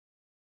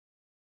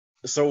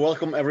So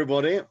welcome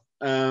everybody.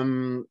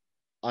 I'm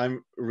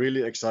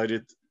really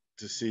excited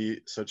to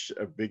see such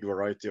a big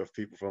variety of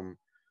people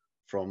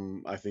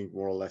from I think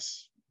more or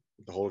less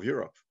the whole of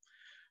Europe,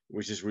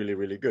 which is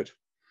really good.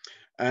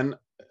 And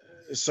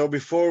so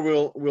before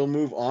we'll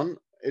move on,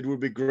 it would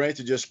be great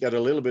to just get a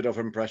little bit of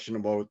impression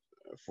about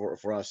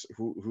for us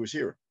who's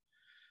here.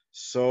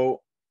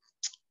 So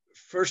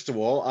first of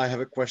all, I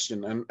have a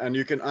question, and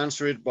you can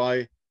answer it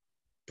by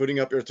putting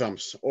up your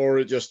thumbs,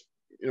 or just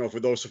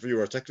for those of you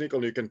who are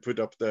technical, you can put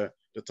up the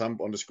thumb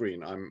on the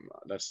screen.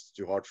 That's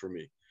too hard for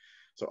me.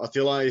 So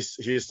Attila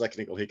he is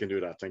technical, he can do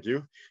that. Thank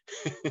you.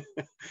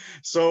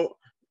 So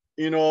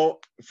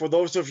for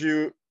those of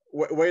you,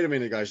 wait a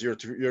minute, guys, you're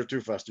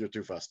too fast. You're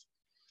too fast.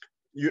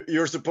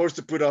 You're supposed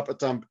to put up a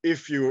thumb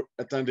if you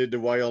attended the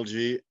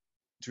YLG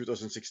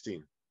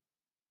 2016.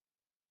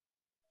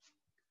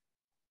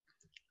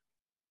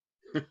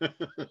 A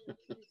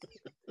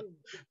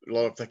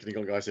lot of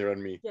technical guys here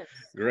and me. Yes.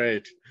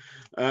 Great.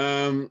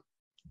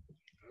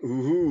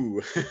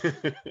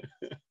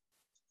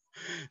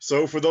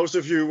 So for those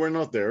of you who were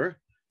not there,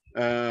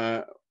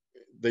 the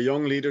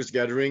Young Leaders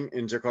Gathering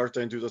in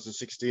Jakarta in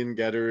 2016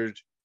 gathered,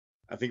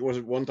 I think it was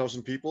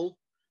 1,000 people,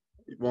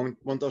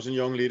 1,000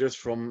 young leaders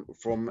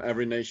from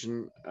every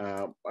nation,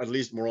 at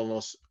least more or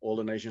less all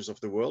the nations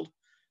of the world.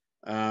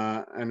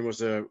 And it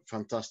was a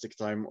fantastic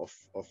time of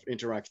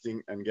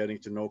interacting and getting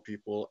to know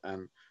people,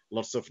 and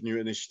lots of new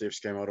initiatives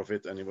came out of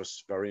it, and it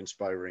was very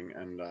inspiring.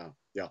 And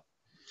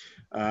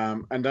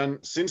and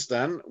then since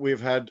then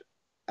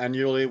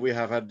annually we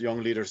have had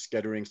young leaders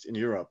gatherings in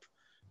Europe,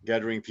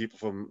 gathering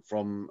people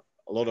from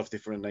a lot of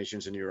different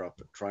nations in Europe,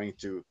 trying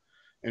to,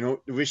 the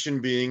vision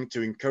being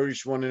to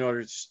encourage one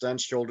another to stand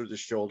shoulder to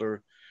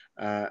shoulder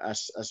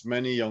as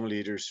many young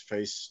leaders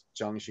face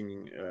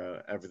challenging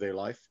everyday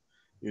life,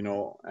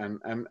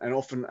 and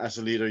often as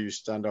a leader you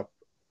stand up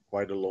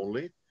quite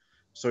lonely.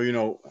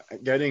 So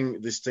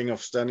getting this thing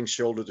of standing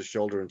shoulder to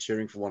shoulder and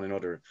cheering for one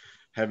another,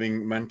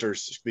 having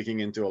mentors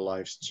speaking into our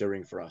lives,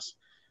 cheering for us.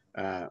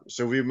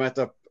 So we met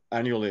up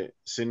annually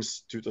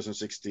since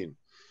 2016.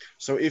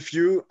 So if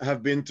you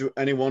have been to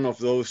any one of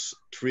those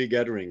 3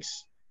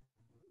 gatherings,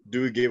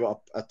 do give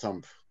up a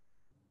thumb.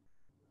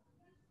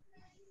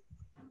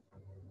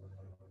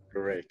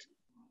 Great.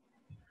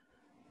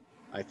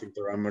 I think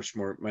there are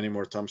many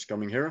more thumbs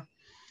coming here.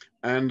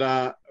 And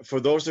for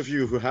those of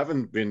you who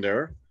haven't been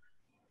there,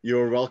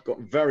 you're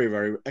welcome.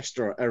 Very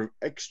extra,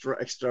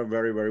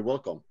 very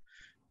welcome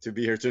to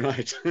be here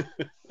tonight.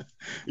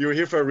 You're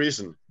here for a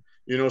reason.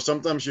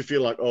 Sometimes you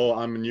feel like, oh,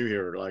 I'm new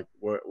here. Like,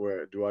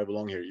 where do I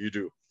belong here? You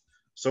do.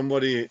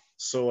 Somebody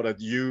saw that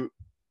you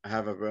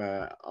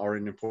are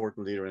an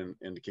important leader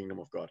in the kingdom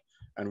of God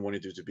and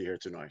wanted you to be here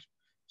tonight.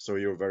 So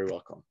you're very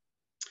welcome.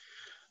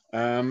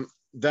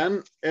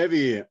 Then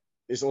Evie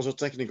is also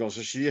technical,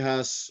 so she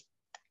has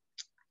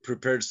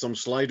prepared some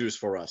sliders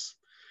for us.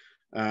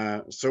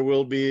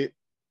 So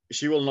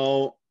she will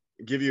now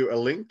give you a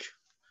link,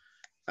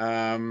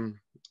 and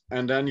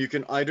then you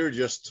can either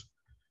just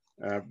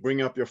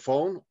bring up your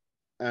phone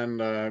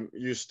and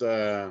use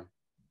the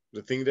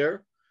thing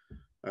there,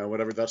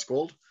 whatever that's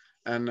called,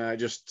 and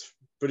just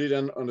put it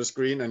on the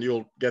screen and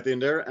you'll get in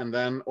there, and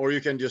then, or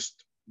you can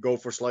just go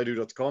for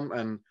slido.com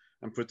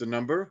and put the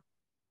number.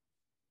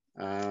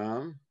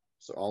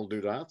 So I'll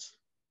do that.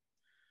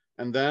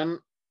 And then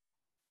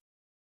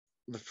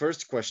the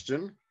first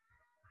question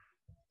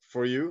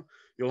for you,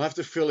 you'll have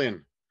to fill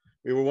in.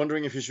 We were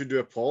wondering if you should do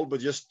a poll,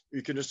 but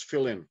you can just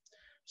fill in.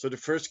 So the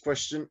first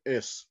question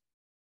is,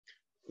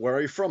 where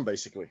are you from,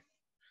 basically?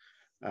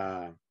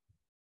 Yeah,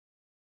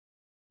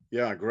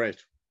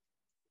 great.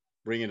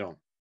 Bring it on.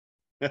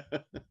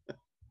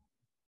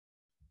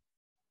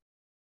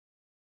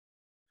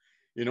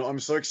 I'm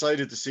so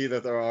excited to see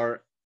that there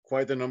are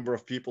quite a number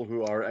of people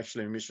who are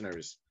actually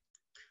missionaries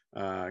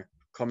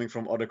coming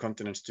from other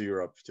continents to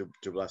Europe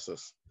to bless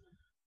us.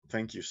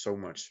 Thank you so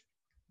much.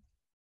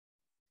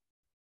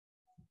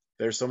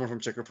 There's someone from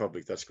Czech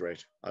Republic. That's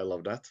great. I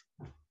love that.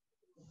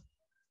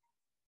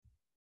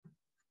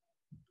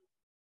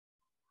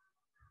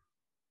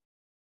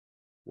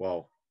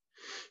 Wow.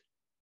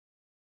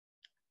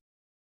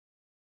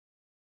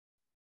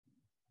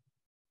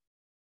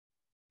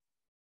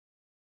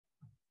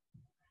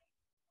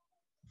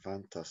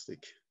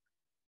 Fantastic.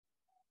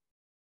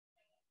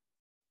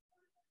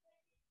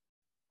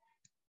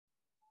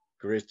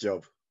 Great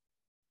job.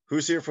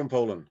 Who's here from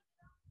Poland?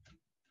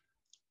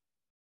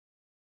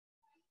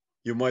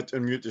 You might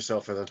unmute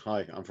yourself and say,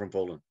 hi, I'm from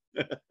Poland.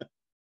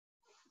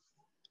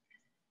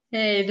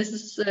 Hey, this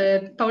is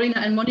Paulina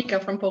and Monica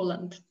from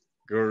Poland.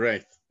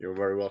 Great. You're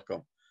very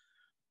welcome.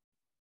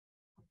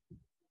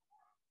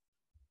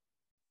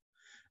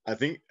 I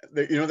think,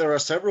 there are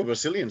several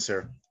Brazilians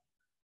here.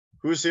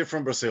 Who's here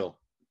from Brazil?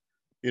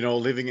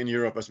 Living in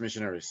Europe as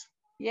missionaries.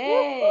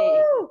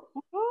 Yay!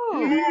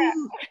 Yeah.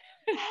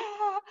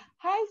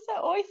 Hi,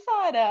 oi,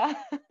 Sara.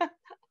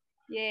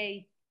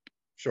 Yay.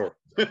 Sure.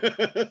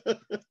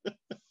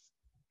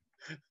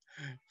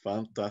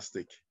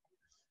 Fantastic.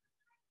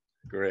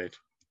 Great.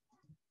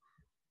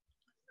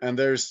 And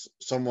there's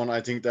someone,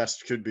 I think that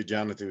could be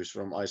Janet, who's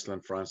from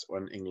Iceland, France,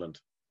 or England.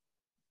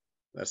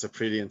 That's a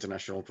pretty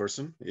international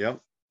person. Yeah.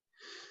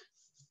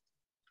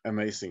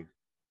 Amazing.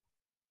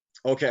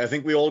 Okay, I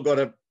think we all got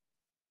a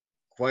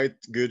quite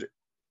good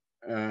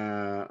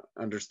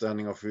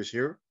understanding of who's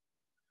here.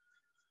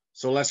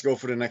 So let's go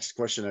for the next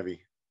question,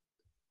 Evie.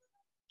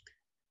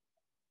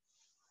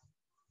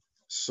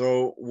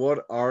 So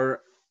what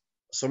are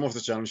some of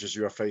the challenges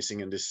you are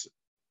facing in this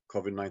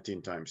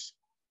COVID-19 times?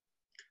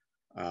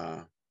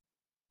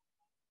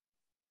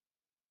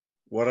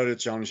 What are the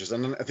challenges?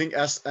 And then I think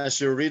as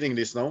you're reading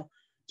this now,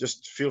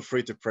 just feel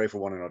free to pray for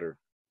one another.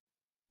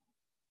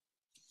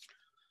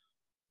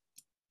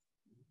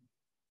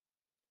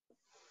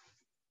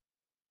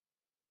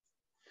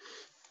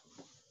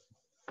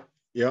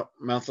 Yeah,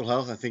 mental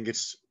health, I think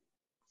it's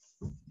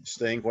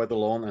staying quite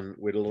alone and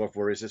with a lot of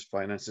worries,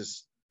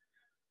 finances,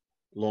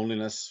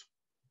 loneliness,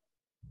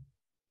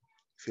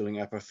 feeling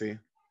apathy,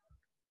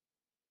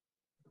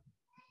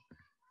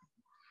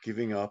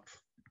 giving up,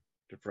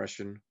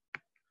 depression.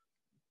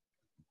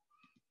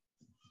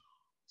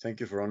 Thank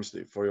you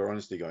for your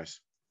honesty,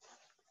 guys.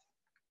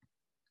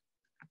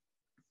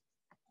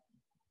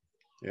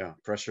 Yeah,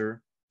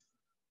 pressure,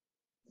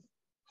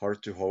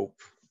 hard to hope,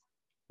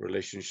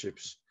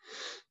 relationships.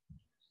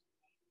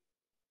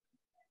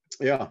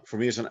 Yeah, for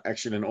me, it's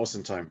actually an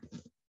awesome time.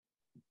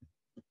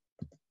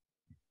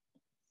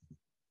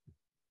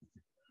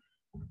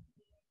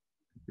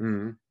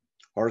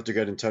 Hard to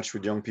get in touch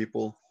with young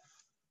people,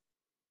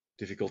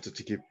 difficult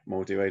to keep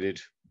motivated.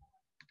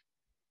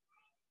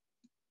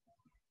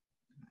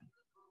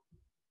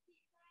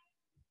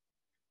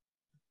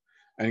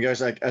 And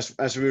guys, like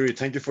as we read,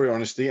 thank you for your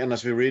honesty. And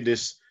as we read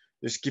this,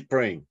 just keep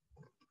praying.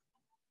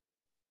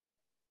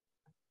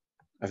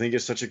 I think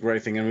it's such a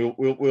great thing, and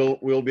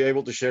we'll be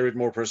able to share it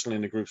more personally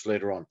in the groups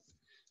later on.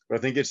 But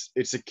I think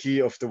it's a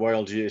key of the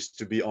YLG is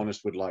to be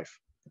honest with life,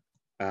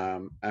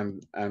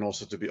 and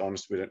also to be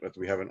honest with it that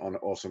we have an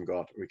awesome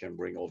God we can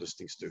bring all these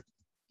things to.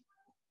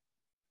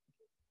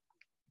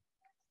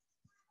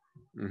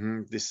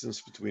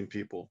 Distance between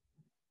people,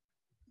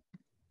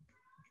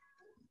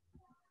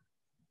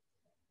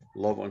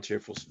 love and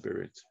cheerful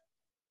spirit,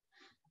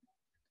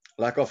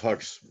 lack of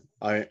hugs.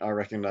 I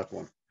reckon that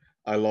one.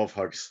 I love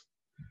hugs.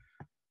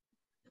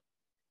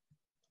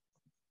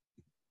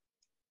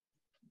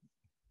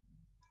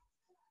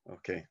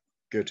 Okay,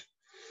 good.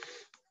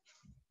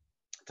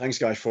 Thanks,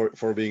 guys,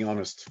 for being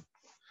honest.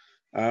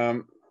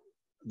 Then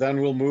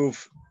we'll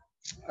move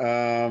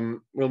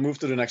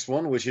to the next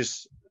one, which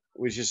is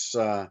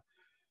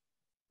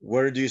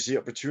where do you see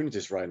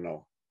opportunities right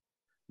now?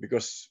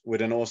 Because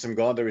with an awesome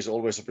God, there is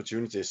always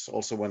opportunities,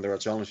 also when there are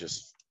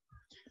challenges.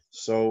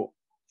 So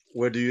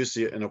where do you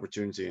see an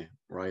opportunity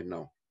right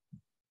now?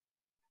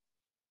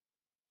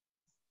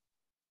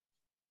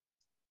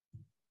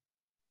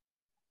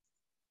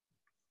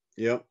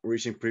 Yeah,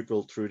 reaching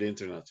people through the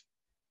internet.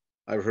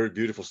 I've heard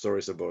beautiful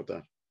stories about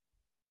that.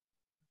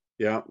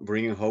 Yeah,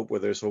 bringing hope where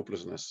there's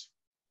hopelessness.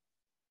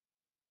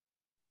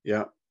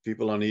 Yeah,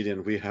 people are needy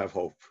and we have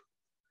hope.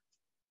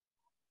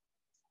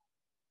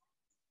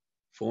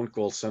 Phone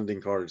calls,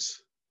 sending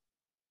cards.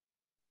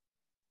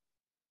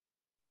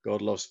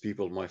 God loves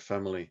people, my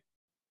family.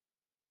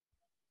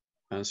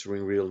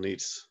 Answering real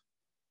needs.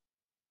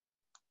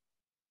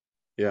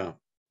 Yeah,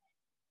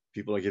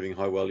 people are giving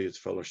high value to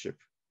fellowship.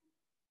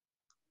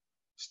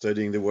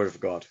 Studying the Word of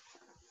God.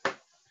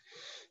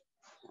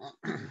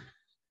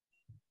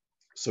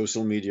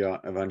 Social media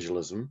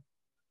evangelism.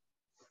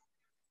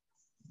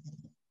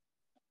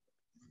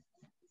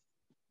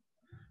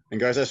 And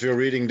guys, as we're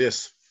reading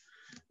this,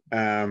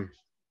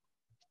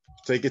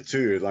 take it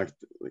to, like,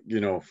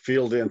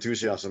 feel the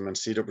enthusiasm and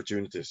see the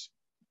opportunities.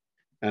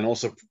 And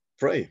also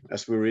pray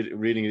as we're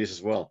reading this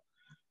as well.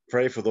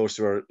 Pray for those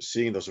who are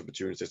seeing those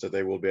opportunities, that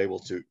they will be able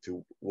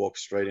to walk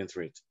straight into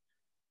it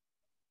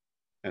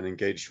and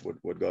engage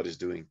what God is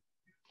doing.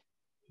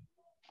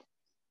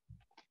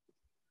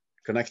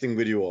 Connecting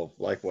with you all,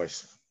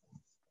 likewise.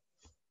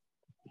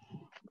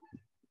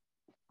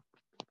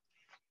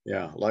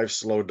 Yeah, life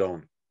slowed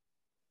down.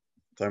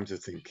 Time to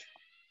think.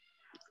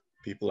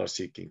 People are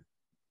seeking.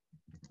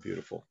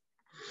 Beautiful.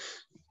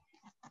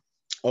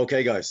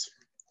 Okay, guys.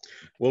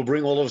 We'll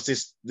bring all of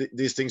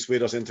these things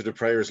with us into the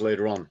prayers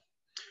later on.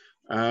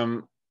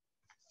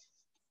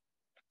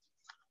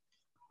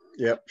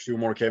 Yeah, few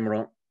more came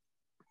around.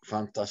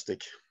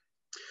 Fantastic.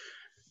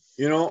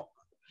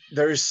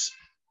 There is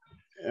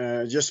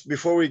just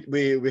before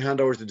we hand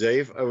over to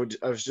Dave,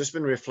 I've just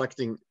been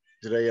reflecting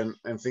today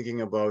and thinking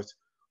about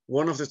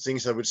one of the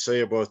things I would say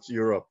about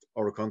Europe,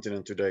 our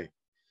continent today,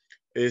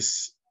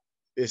 is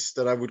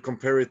that I would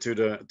compare it to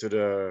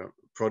the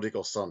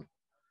prodigal son,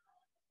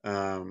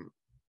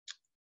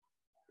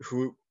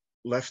 who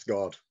left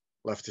God,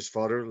 left his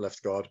father,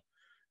 left God,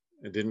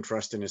 and didn't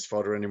trust in his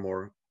father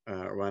anymore,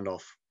 ran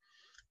off.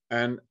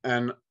 And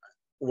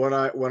when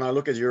I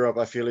look at Europe,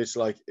 I feel it's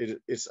like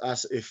it's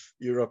as if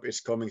Europe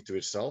is coming to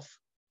itself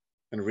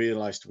and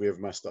realized we have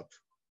messed up.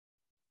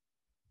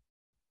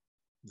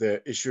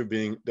 the issue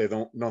being they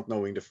don't not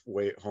knowing the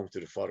way home to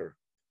the Father.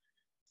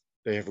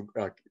 They have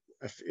like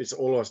it's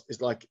almost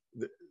it's like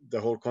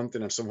the whole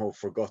continent somehow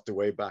forgot the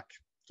way back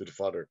to the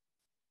Father.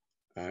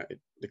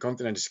 The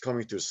continent is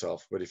coming to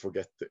itself, but it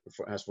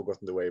has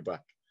forgotten the way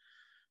back.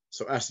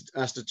 So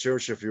as the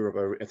Church of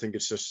Europe, I think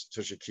it's just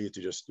such a key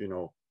to just, you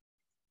know,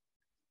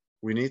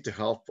 we need to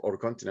help our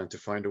continent to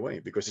find a way,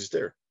 because it's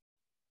there.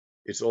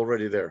 It's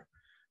already there,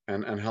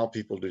 and help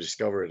people to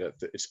discover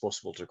that it's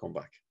possible to come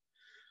back.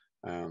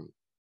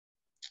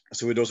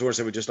 So with those words,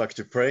 I would just like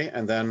to pray,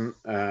 and then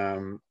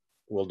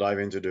we'll dive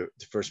into the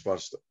first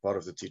part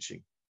of the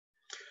teaching.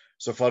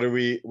 So Father,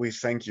 we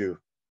thank you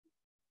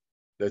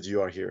that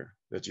you are here,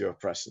 that you are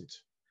present.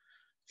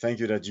 Thank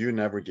you that you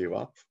never give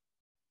up.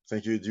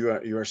 Thank you,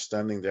 you are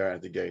standing there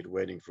at the gate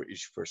waiting for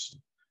each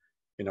person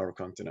in our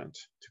continent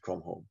to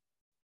come home.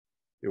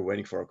 You're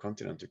waiting for our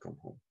continent to come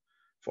home,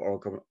 for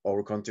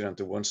our continent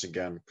to once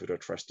again put our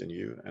trust in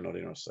you and not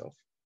in ourselves.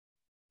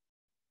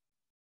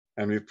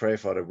 And we pray,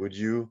 Father, would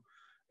you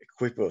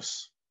equip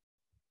us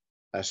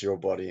as your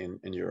body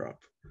in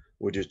Europe?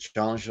 Would you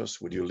challenge us?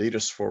 Would you lead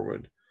us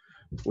forward?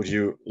 Would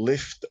you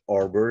lift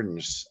our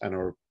burdens and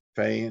our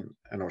pain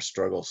and our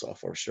struggles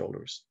off our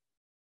shoulders?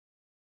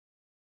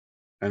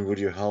 And would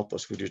you help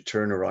us? Would you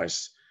turn our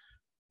eyes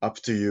up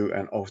to you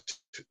and out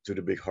to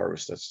the big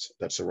harvest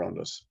that's around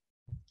us?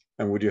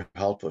 And would you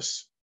help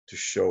us to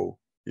show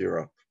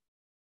Europe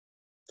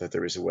that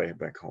there is a way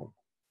back home,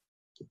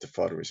 that the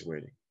Father is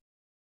waiting?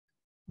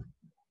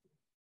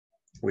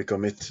 We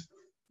commit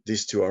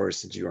these 2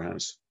 hours into your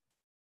hands.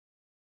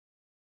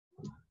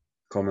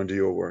 Come and do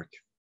your work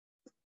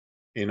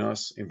in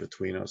us, in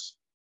between us.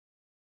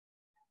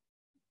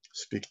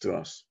 Speak to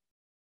us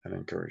and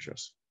encourage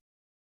us.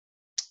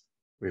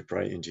 We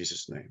pray in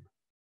Jesus' name.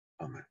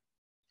 Amen.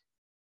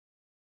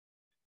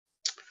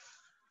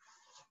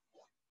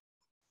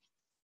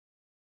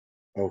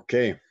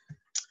 Okay.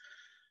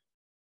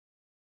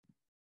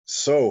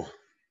 So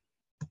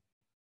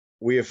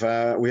we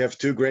have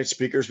 2 great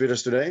speakers with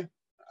us today,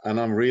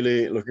 and I'm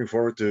really looking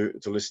forward to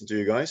listen to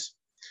you guys.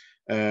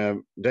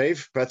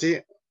 Dave,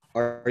 Patty,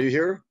 are you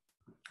here?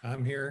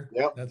 I'm here.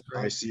 Yeah, that's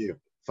right. I see you.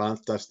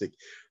 Fantastic.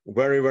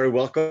 Very, very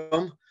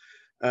welcome.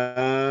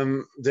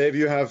 Dave,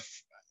 you have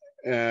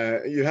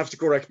to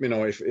correct me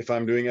now if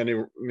I'm doing any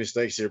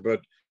mistakes here,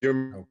 but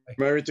you're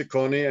married to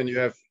Connie and you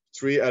have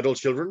 3 adult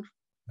children.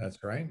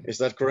 That's right. Is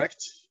that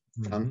correct?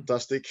 Mm-hmm.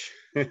 Fantastic.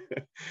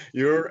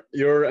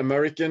 You're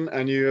American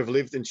and you have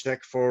lived in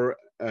Czech for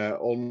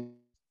almost,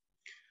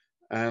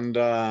 and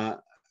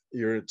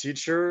you're a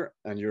teacher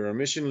and you're a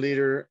mission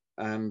leader,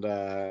 and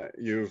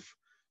you've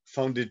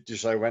founded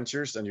Josiah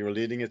Ventures and you're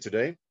leading it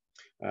today.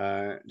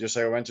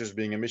 Josiah Ventures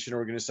being a mission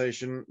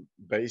organization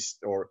based,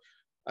 or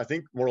I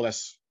think more or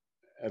less,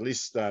 at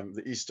least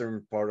the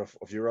eastern part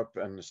of Europe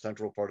and the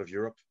central part of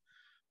Europe,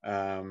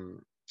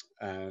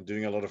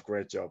 doing a lot of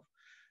great job.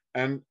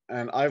 And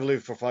I've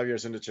lived for 5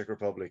 years in the Czech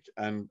Republic,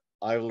 and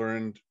I've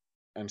learned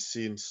and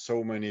seen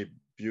so many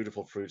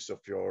beautiful fruits of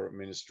your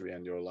ministry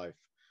and your life.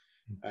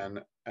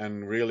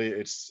 And really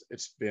it's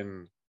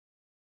been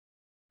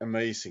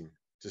amazing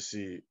to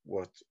see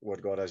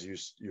what God has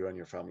used you and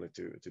your family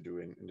to do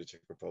in the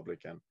Czech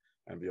Republic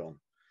and beyond.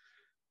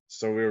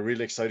 So we're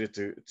really excited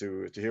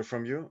to hear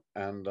from you,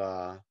 and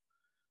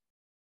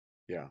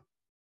yeah,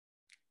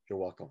 you're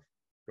welcome.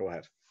 Go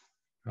ahead.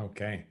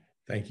 Okay.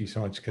 Thank you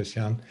so much,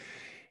 Christian.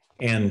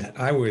 And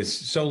I was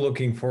so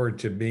looking forward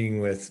to being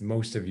with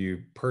most of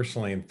you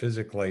personally and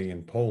physically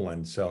in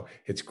Poland. So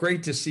it's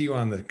great to see you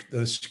on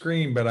the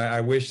screen, but I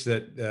wish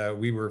that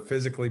we were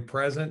physically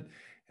present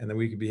and that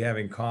we could be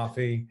having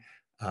coffee.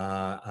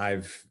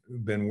 I've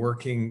been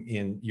working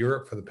in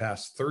Europe for the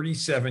past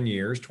 37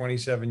 years,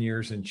 27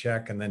 years in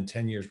Czech, and then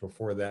 10 years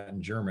before that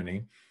in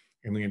Germany.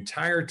 And the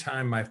entire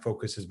time, my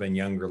focus has been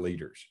younger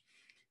leaders,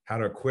 how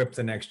to equip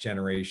the next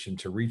generation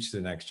to reach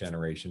the next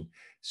generation.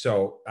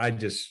 So I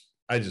just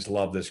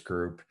love this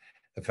group,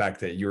 the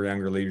fact that you're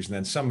younger leaders and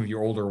then some of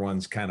your older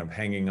ones kind of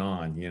hanging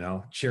on, you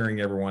know,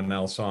 cheering everyone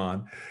else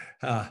on.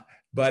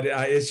 But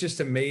it's just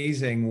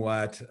amazing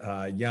what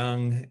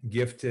young,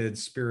 gifted,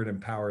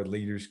 spirit-empowered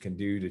leaders can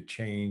do to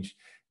change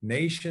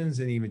nations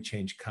and even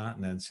change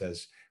continents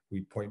as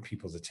we point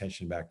people's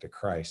attention back to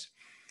Christ.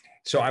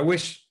 So I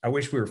wish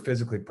we were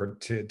physically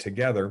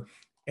together.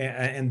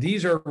 And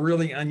these are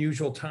really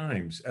unusual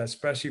times,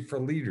 especially for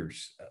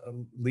leaders.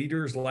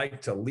 Leaders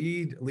like to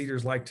lead,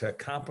 leaders like to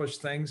accomplish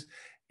things.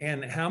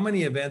 And how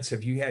many events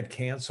have you had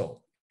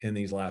canceled in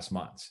these last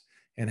months?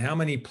 And how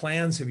many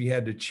plans have you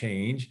had to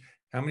change?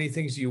 How many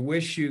things do you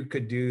wish you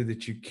could do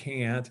that you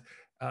can't?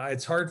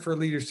 It's hard for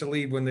leaders to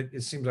lead when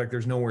it seems like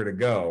there's nowhere to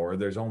go, or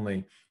there's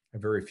only a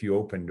very few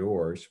open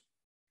doors.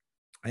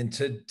 And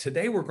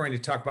today we're going to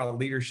talk about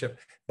leadership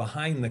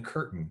behind the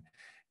curtain.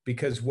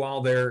 Because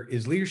while there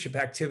is leadership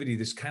activity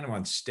that's kind of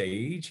on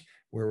stage,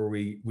 where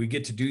we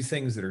get to do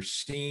things that are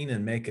seen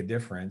and make a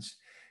difference,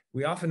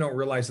 we often don't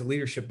realize that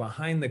leadership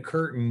behind the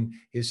curtain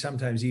is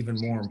sometimes even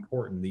more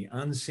important, the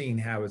unseen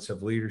habits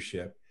of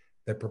leadership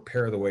that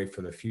prepare the way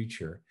for the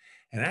future.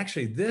 And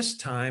actually this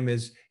time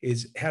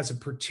has a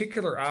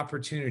particular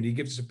opportunity,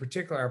 gives us a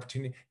particular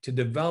opportunity to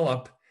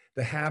develop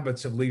the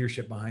habits of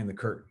leadership behind the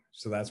curtain.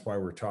 So that's why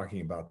we're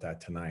talking about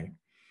that tonight.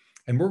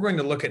 And we're going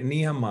to look at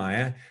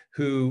Nehemiah,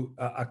 who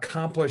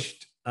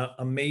accomplished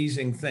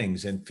amazing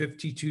things. In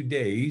 52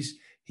 days,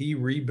 he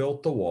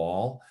rebuilt the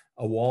wall,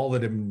 a wall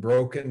that had been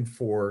broken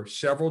for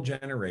several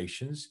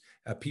generations.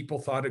 People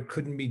thought it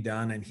couldn't be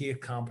done, and he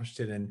accomplished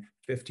it in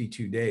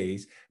 52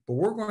 days. But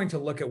we're going to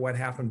look at what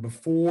happened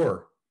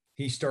before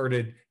he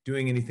started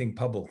doing anything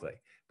publicly,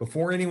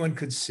 before anyone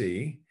could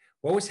see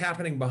what was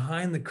happening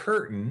behind the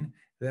curtain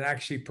that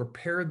actually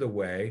prepared the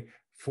way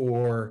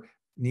for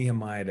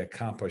Nehemiah to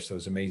accomplish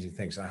those amazing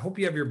things. I hope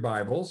you have your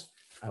Bibles.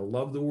 I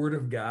love the Word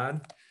of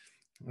God.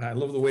 I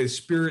love the way the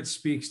Spirit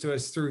speaks to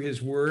us through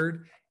His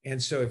Word.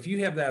 And so if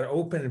you have that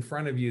open in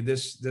front of you,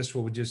 this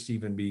will just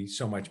even be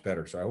so much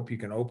better. So I hope you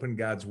can open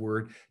God's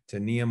Word to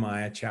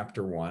Nehemiah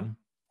chapter 1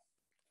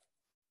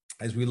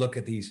 as we look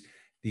at these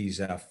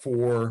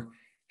 4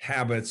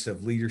 habits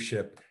of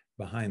leadership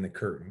behind the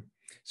curtain.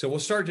 So we'll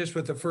start just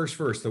with the first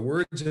verse. The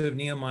words of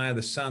Nehemiah,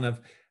 the son of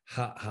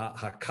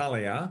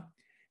Hakaliah.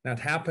 Now it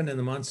happened in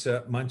the months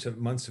of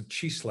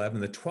Chislev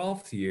in the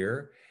 12th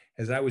year,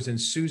 as I was in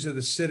Susa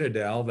the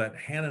citadel, that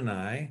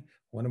Hanani,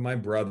 one of my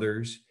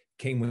brothers,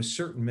 came with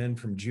certain men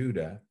from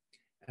Judah,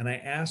 and I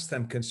asked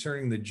them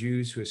concerning the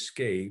Jews who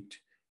escaped,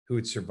 who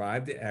had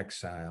survived the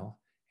exile,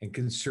 and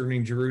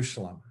concerning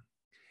Jerusalem.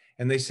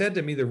 And they said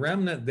to me, the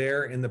remnant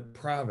there in the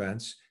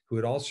province, who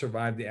had all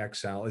survived the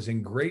exile, is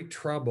in great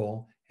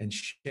trouble and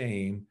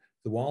shame.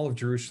 The wall of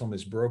Jerusalem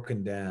is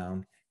broken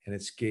down, and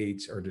its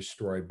gates are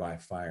destroyed by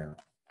fire.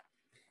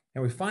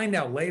 And we find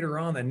out later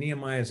on that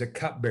Nehemiah is a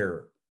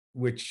cupbearer,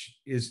 which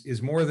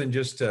is more than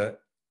just a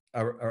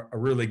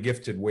really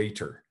gifted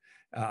waiter.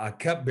 A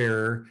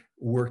cupbearer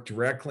worked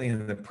directly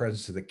in the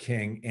presence of the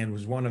king and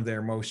was one of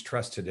their most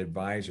trusted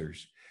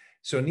advisors.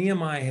 So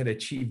Nehemiah had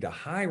achieved a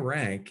high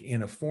rank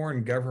in a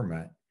foreign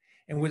government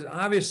and was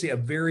obviously a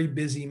very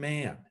busy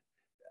man.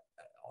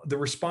 The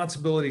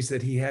responsibilities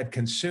that he had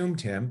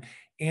consumed him,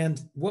 and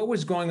what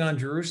was going on in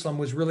Jerusalem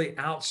was really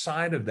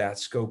outside of that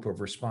scope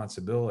of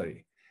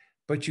responsibility.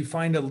 But you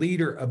find a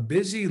leader, a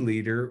busy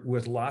leader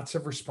with lots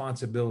of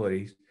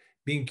responsibilities,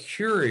 being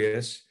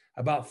curious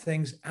about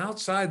things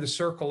outside the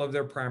circle of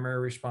their primary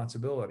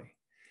responsibility.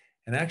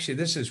 And actually,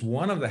 this is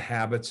one of the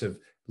habits of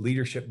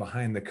leadership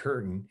behind the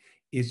curtain,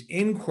 is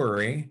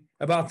inquiry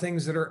about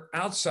things that are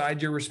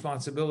outside your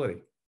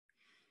responsibility.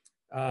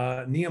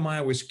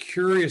 Nehemiah was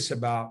curious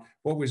about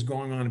what was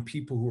going on in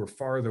people who were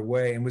farther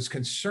away and was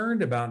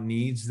concerned about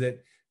needs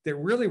that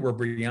really were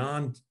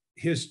beyond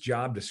his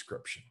job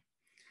description.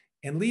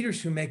 And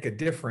leaders who make a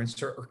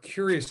difference are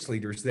curious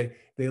leaders. They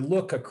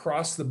look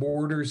across the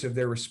borders of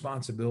their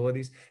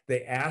responsibilities.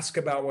 They ask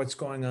about what's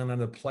going on in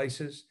other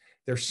places.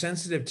 They're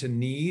sensitive to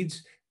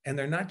needs, and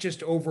they're not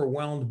just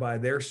overwhelmed by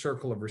their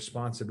circle of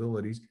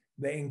responsibilities.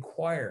 They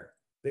inquire.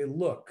 They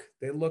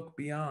look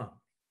beyond.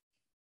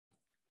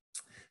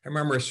 I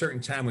remember a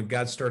certain time when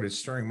God started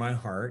stirring my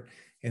heart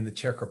in the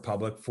Czech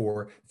Republic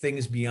for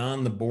things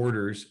beyond the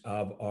borders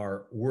of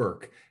our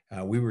work.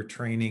 We were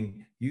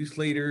training youth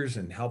leaders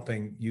and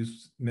helping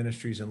youth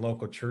ministries in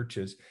local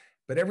churches.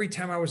 But every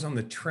time I was on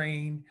the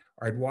train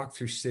or I'd walk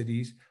through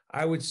cities,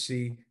 I would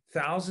see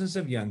thousands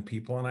of young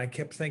people. And I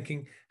kept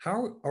thinking,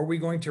 how are we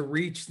going to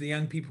reach the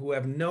young people who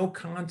have no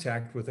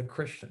contact with a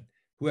Christian,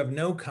 who have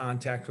no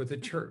contact with a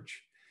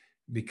church?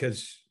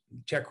 Because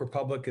Czech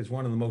Republic is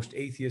one of the most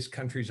atheist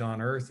countries on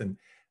earth, and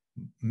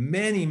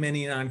many,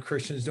 many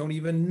non-Christians don't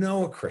even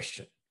know a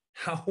Christian.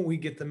 How will we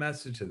get the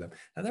message to them?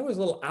 And that was a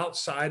little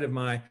outside of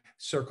my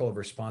circle of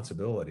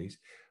responsibilities,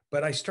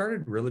 but I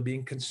started really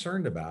being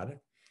concerned about it.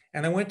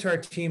 And I went to our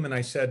team and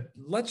I said,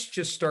 let's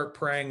just start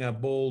praying a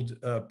bold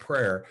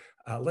prayer.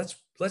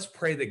 Let's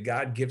pray that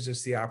God gives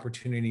us the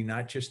opportunity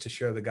not just to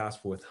share the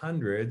gospel with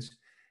hundreds,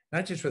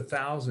 not just with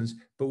thousands,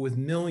 but with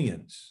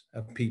millions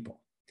of people.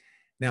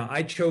 Now,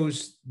 I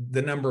chose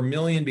the number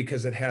million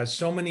because it has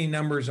so many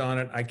numbers on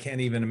it. I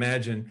can't even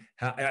imagine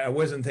how. I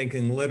wasn't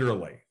thinking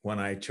literally when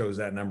I chose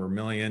that number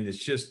million.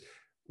 It's just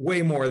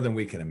way more than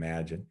we can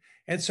imagine.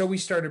 And so we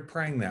started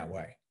praying that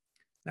way.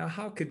 Now,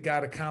 how could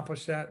God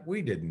accomplish that?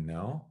 We didn't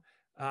know.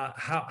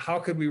 How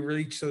could we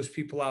reach those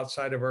people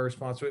outside of our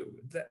responsibility?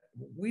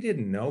 We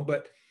didn't know,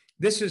 but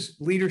this is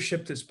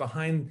leadership that's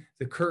behind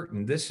the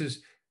curtain. This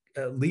is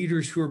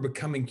leaders who are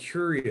becoming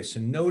curious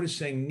and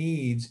noticing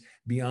needs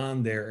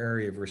beyond their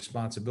area of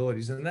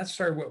responsibilities. And that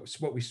started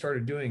what we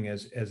started doing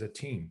as a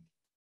team.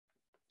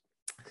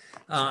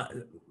 A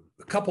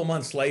couple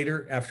months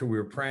later, after we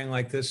were praying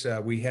like this,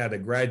 we had a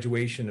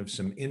graduation of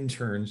some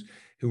interns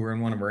who were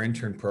in one of our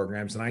intern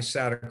programs. And I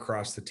sat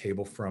across the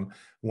table from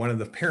one of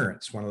the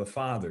parents, one of the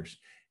fathers.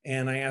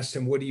 And I asked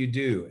him, what do you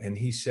do? And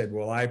he said,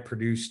 well, I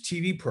produce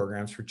TV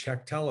programs for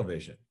Czech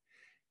television.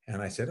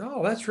 And I said,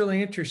 oh, that's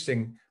really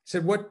interesting. I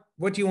said, what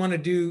do you want to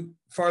do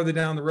farther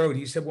down the road?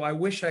 He said, well, I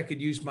wish I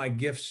could use my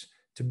gifts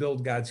to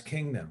build God's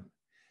kingdom.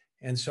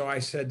 And so I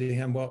said to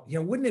him, well,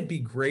 wouldn't it be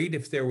great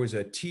if there was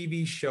a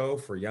TV show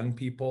for young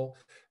people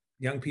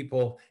young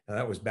people, now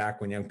that was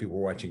back when young people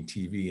were watching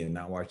TV and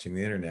not watching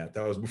the internet.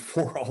 That was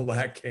before all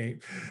that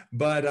came.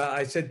 But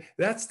I said,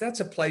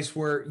 that's a place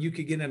where you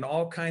could get in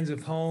all kinds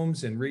of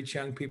homes and reach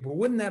young people.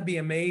 Wouldn't that be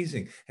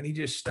amazing? And he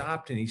just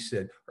stopped and he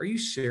said, "Are you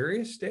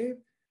serious, Dave?"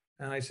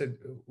 And I said,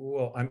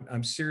 "Well,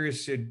 I'm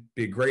serious. It'd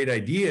be a great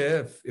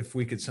idea if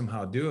we could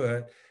somehow do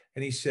it."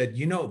 And he said,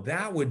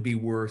 "That would be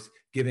worth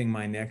giving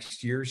my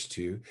next years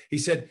to." He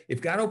said,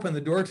 "If God opened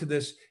the door to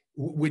this,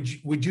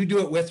 would you do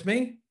it with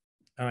me?"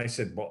 And I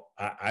said, "Well,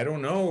 I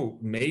don't know.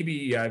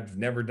 Maybe. I've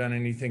never done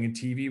anything in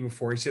TV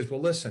before." He says,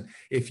 "Well, listen,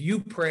 if you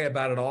pray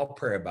about it, I'll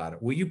pray about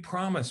it. Will you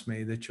promise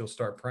me that you'll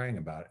start praying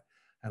about it?"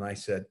 And I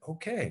said,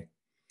 "Okay."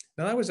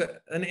 Now, that was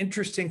an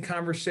interesting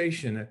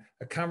conversation,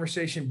 a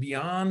conversation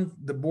beyond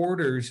the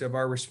borders of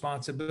our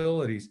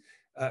responsibilities,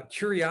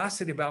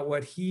 curiosity about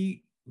what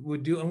he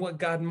would do and what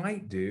God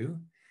might do,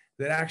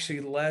 that actually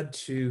led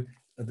to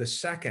the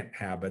second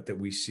habit that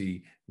we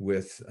see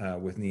with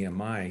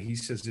Nehemiah. He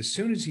says, "As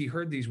soon as he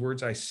heard these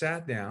words, I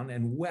sat down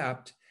and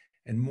wept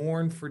and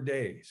mourned for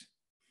days."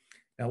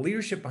 Now,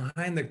 leadership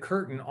behind the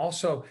curtain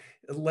also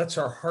lets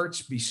our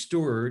hearts be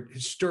stirred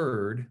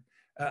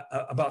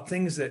about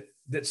things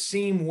that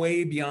seem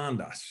way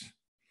beyond us.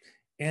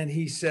 And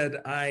he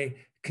said, "I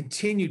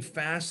continued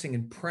fasting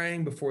and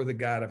praying before the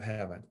God of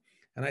heaven.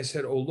 And I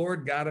said, 'O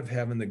Lord God of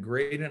heaven, the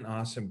great and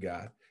awesome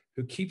God,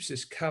 who keeps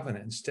his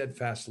covenant and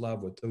steadfast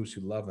love with those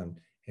who love him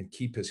and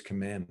keep his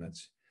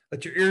commandments.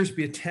 Let your ears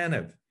be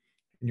attentive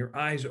and your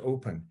eyes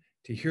open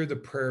to hear the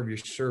prayer of your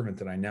servant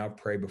that I now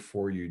pray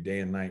before you day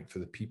and night for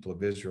the people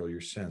of Israel,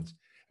 your servants.'"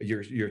 And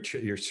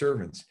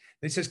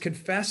he says,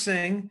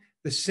 "Confessing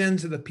the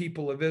sins of the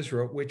people of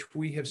Israel, which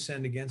we have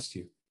sinned against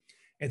you."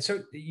 And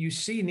so you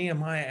see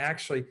Nehemiah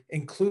actually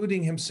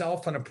including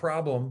himself in a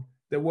problem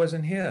that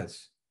wasn't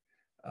his.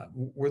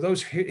 Were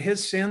those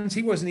his sins?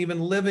 He wasn't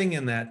even living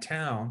in that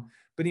town,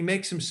 but he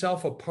makes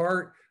himself a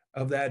part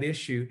of that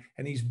issue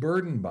and he's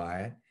burdened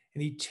by it.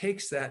 And he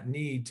takes that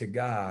need to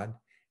God,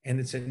 and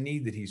it's a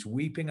need that he's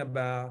weeping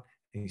about,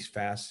 and he's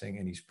fasting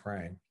and he's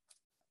praying.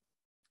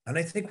 And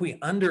I think we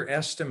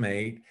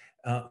underestimate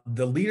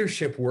the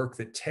leadership work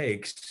that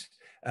takes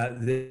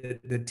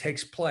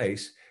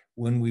place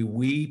when we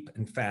weep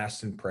and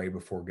fast and pray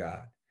before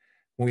God.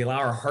 When we allow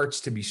our hearts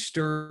to be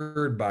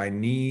stirred by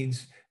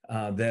needs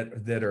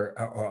that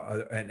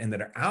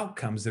are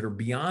outcomes that are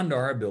beyond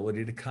our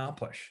ability to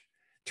accomplish.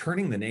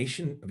 Turning the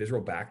nation of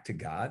Israel back to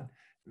God,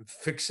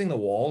 fixing the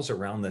walls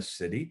around the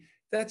city.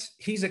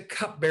 He's a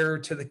cupbearer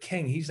to the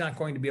king. He's not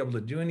going to be able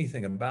to do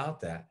anything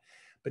about that.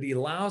 But he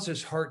allows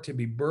his heart to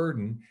be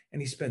burdened,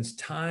 and he spends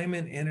time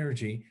and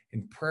energy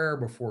in prayer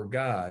before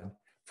God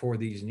for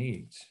these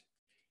needs.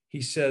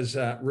 He says,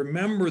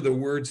 "Remember the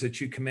words that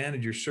you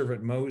commanded your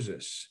servant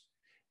Moses,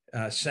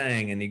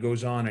 saying," and he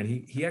goes on,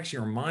 and he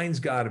actually reminds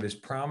God of his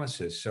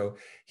promises. So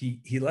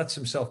he lets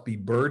himself be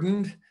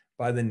burdened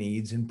by the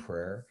needs in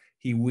prayer.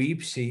 He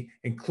weeps, he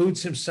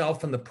includes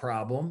himself in the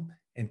problem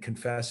and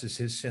confesses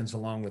his sins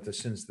along with the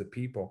sins of the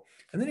people.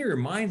 And then he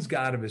reminds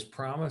God of his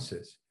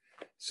promises.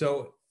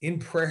 So in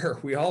prayer,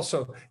 we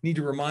also need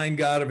to remind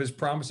God of his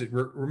promises.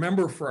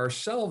 Remember for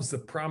ourselves the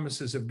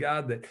promises of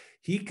God, that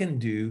he can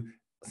do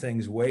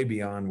things way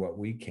beyond what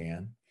we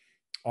can.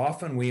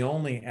 Often we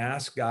only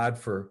ask God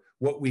for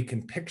what we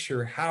can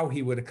picture how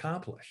he would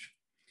accomplish.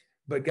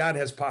 But God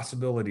has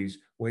possibilities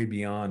way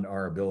beyond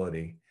our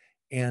ability.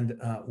 And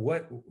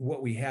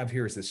what we have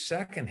here is the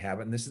second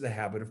habit, and this is the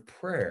habit of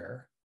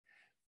prayer,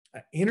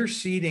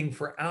 interceding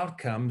for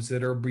outcomes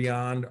that are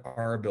beyond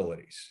our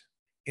abilities.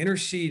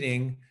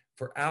 Interceding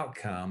for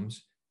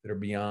outcomes that are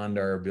beyond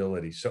our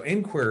abilities. So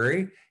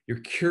inquiry, you're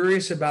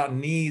curious about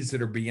needs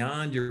that are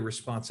beyond your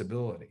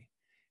responsibility.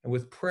 And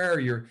with prayer,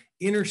 you're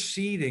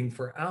interceding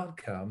for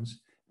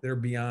outcomes that are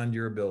beyond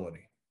your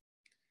ability.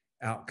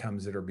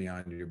 Outcomes that are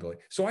beyond your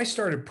ability. So I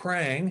started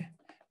praying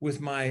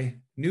with my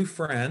new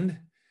friend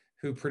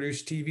who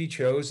produced TV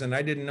shows, and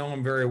I didn't know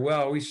him very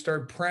well. We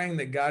started praying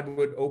that God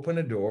would open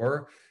a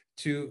door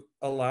to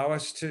allow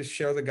us to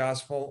share the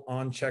gospel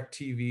on Czech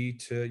TV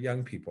to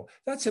young people.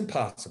 That's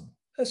impossible.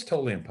 That's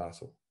totally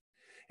impossible.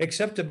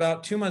 Except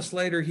about 2 months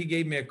later, he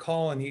gave me a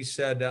call and he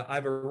said,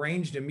 "I've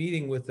arranged a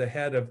meeting with the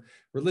head of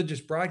religious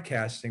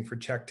broadcasting for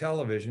Czech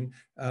television.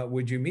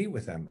 Would you meet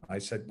with him?" I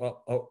said,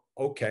 "Well,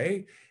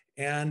 okay."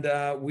 And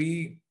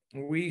we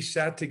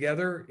sat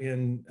together,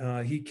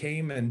 and he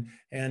came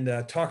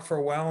and talked for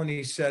a while. And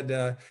he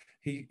said,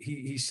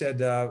 he said,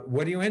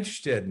 "What are you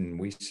interested in?"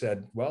 We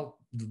said, "Well,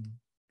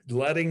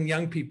 letting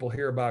young people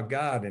hear about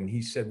God." And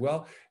he said,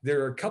 "Well,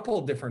 there are a couple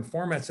of different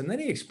formats." And then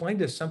he explained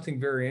to us something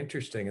very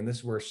interesting, and this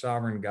is where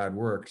sovereign God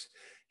works.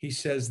 He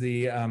says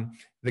the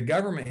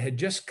government had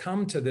just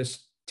come to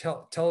this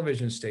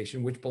television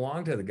station, which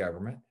belonged to the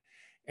government,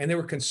 and they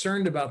were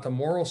concerned about the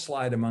moral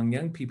slide among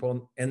young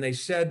people. And they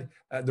said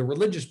the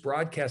religious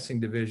broadcasting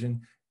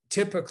division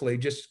typically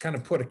just kind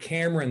of put a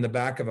camera in the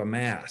back of a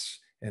mass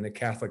in a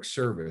Catholic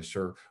service,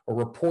 or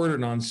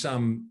reported on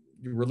some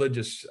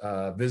religious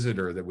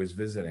visitor that was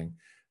visiting.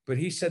 But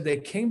he said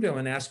they came to him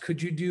and asked,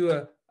 "Could you do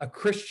a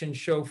Christian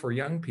show for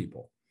young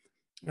people?"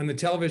 And the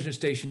television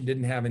station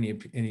didn't have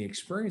any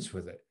experience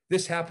with it.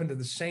 This happened at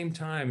the same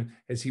time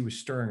as he was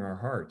stirring our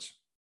hearts.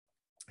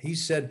 He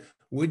said,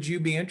 would you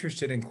be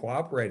interested in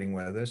cooperating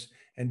with us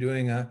and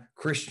doing a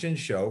Christian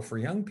show for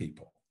young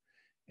people?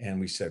 And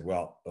we said,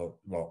 well,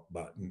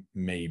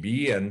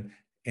 maybe. And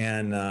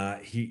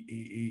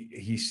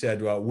he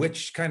said, well,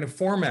 which kind of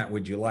format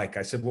would you like?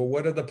 I said, well,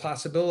 what are the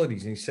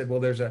possibilities? And he said, well,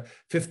 there's a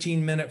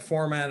 15-minute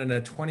format and a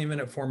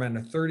 20-minute format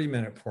and a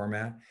 30-minute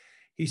format.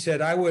 He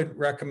said, I would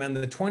recommend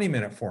the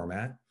 20-minute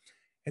format.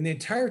 And the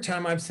entire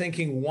time I'm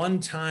thinking one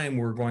time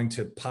we're going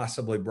to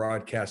possibly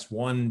broadcast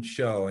one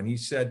show. And he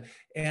said,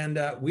 and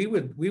we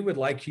would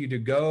like you to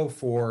go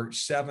for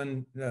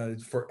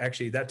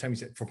actually at that time he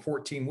said for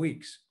 14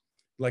 weeks.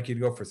 We'd like you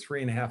to go for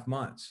 3.5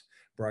 months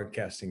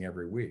broadcasting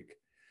every week.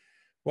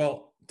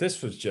 Well,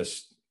 this was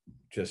just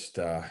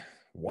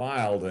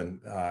wild.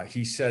 And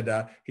he said,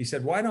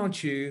 why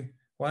don't you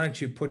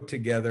put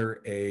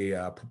together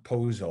a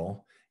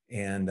proposal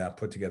and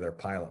put together a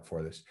pilot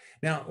for this.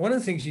 Now, one of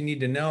the things you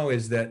need to know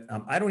is that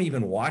I don't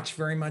even watch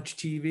very much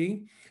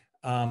TV.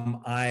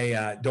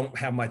 I don't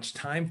have much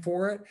time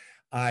for it.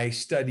 I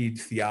studied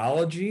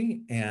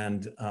theology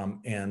and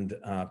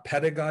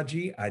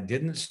pedagogy. I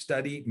didn't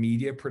study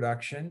media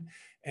production.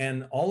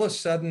 And all of a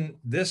sudden,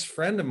 this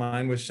friend of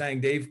mine was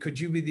saying, Dave, could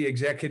you be the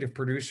executive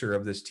producer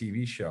of this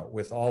TV show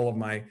with all of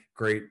my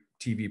great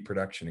TV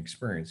production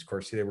experience? Of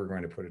course, they were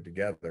going to put it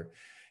together.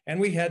 And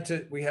we had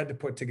to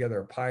put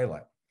together a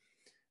pilot.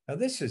 Now,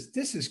 this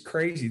is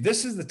crazy.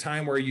 This is the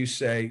time where you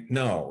say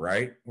no,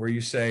 right? Where you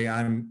say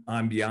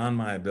I'm beyond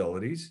my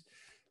abilities.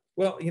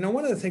 Well, you know,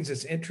 one of the things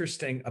that's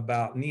interesting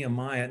about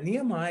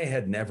Nehemiah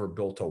had never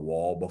built a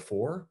wall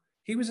before.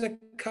 He was a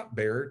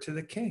cupbearer to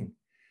the king.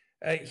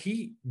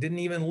 He didn't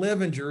even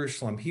live in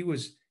Jerusalem. He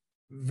was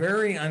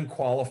very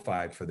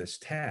unqualified for this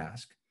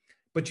task.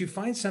 But you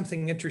find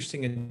something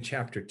interesting in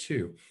chapter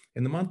 2.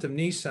 In the month of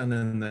Nisan,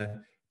 in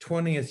the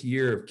 20th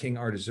year of King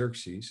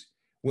Artaxerxes,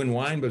 when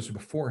wine was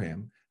before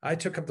him, I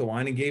took up the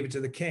wine and gave it to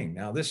the king.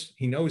 Now, this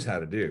he knows how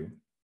to do.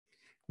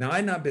 Now, I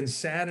had not been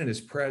sad in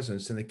his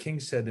presence, and the king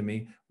said to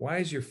me, why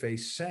is your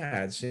face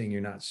sad, seeing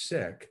you're not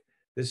sick?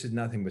 This is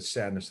nothing but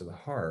sadness of the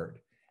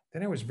heart.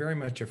 Then I was very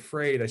much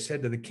afraid. I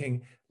said to the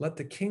king, let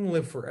the king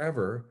live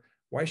forever.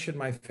 Why should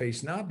my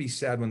face not be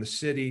sad when the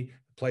city,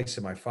 the place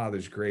of my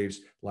father's graves,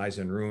 lies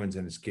in ruins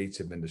and its gates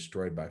have been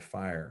destroyed by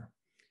fire?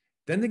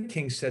 Then the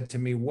king said to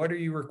me, what are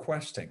you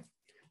requesting?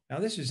 Now,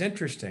 this is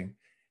interesting.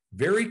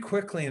 Very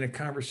quickly in a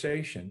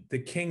conversation, the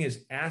king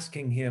is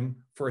asking him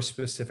for a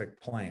specific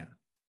plan.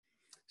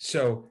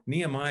 So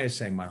Nehemiah is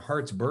saying, my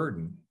heart's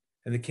burdened.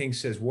 And the king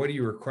says, what are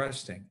you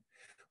requesting?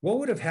 What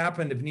would have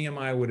happened if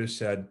Nehemiah would have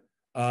said,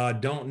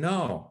 don't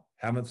know,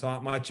 haven't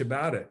thought much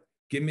about it.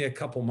 Give me a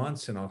couple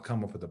months and I'll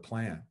come up with a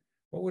plan.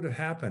 What would have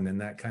happened in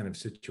that kind of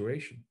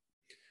situation?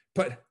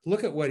 But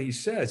look at what he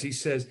says. He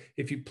says,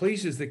 if it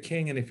pleases the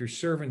king and if your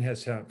servant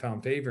has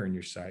found favor in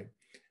your sight,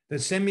 then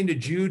send me to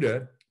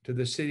Judah, to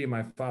the city of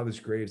my father's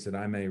graves, that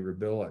I may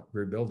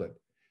rebuild it.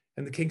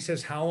 And the king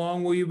says, how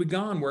long will you be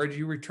gone? Where do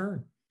you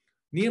return?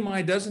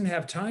 Nehemiah doesn't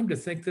have time to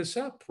think this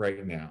up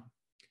right now.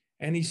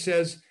 And he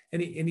says,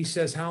 he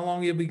says, how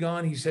long he'll be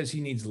gone? He says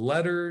he needs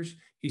letters.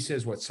 He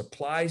says what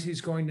supplies he's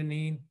going to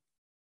need.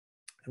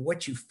 And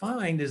what you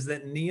find is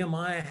that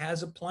Nehemiah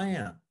has a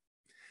plan.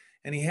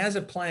 And he has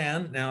a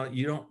plan. Now,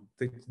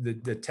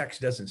 the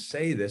text doesn't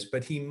say this,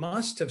 but he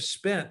must have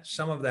spent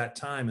some of that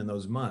time in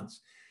those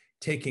months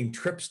taking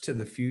trips to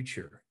the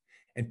future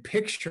and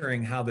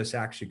picturing how this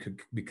actually could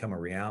become a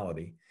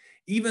reality,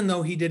 even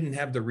though he didn't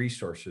have the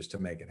resources to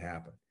make it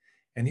happen.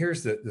 And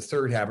here's the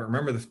third habit.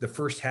 Remember, the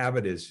first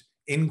habit is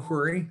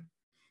inquiry,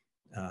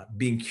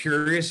 being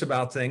curious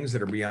about things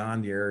that are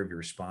beyond the area of your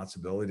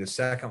responsibility. The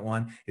second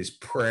one is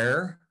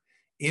prayer,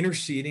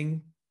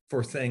 interceding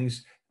for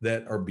things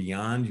that are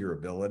beyond your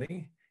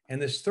ability.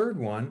 And this third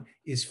one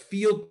is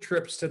field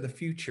trips to the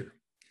future.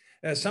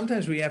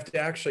 Sometimes we have to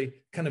actually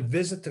kind of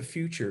visit the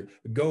future,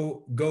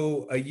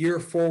 go a year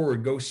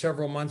forward, go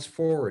several months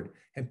forward,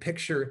 and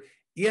picture,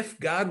 if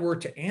God were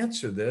to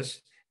answer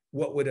this,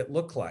 what would it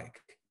look like?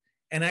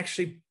 And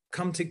actually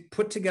come to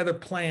put together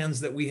plans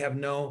that we have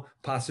no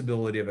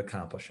possibility of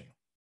accomplishing.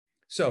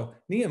 So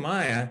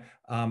Nehemiah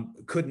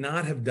could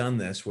not have done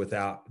this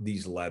without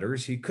these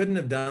letters. He couldn't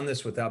have done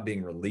this without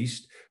being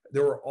released.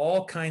 There were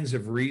all kinds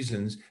of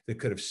reasons that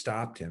could have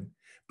stopped him.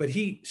 But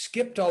he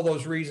skipped all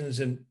those reasons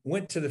and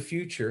went to the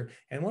future.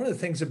 And one of the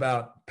things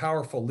about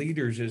powerful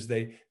leaders is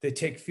they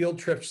take field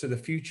trips to the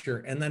future.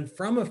 And then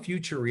from a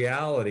future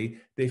reality,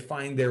 they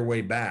find their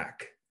way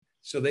back.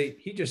 So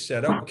he just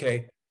said,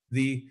 okay,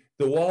 the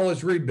wall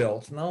is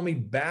rebuilt. Now let me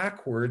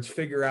backwards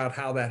figure out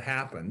how that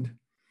happened,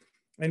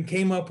 and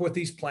came up with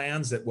these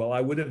plans that, well,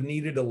 I would have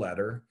needed a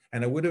letter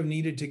and I would have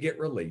needed to get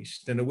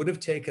released and it would have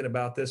taken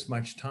about this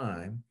much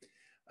time.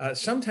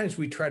 Sometimes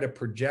we try to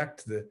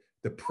project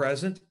the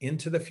present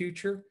into the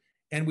future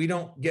and we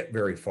don't get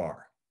very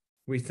far.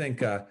 We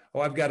think,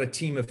 I've got a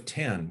team of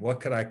 10. What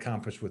could I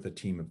accomplish with a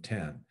team of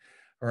 10?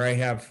 Or I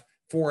have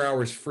 4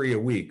 hours free a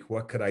week.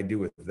 What could I do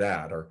with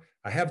that? Or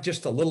I have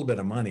just a little bit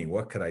of money.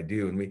 What could I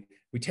do? And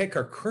we take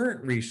our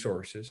current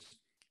resources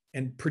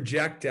and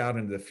project out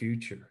into the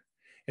future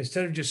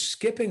instead of just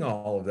skipping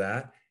all of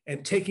that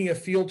and taking a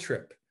field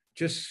trip,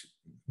 just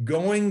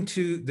going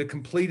to the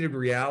completed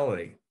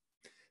reality,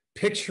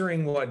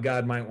 picturing what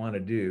God might want to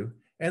do,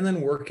 and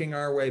then working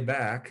our way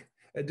back,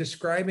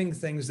 describing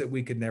things that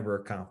we could never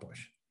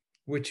accomplish,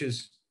 which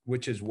is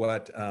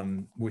what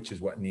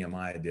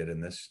Nehemiah did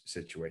in this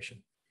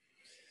situation.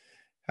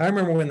 I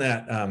remember when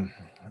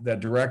that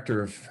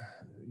director of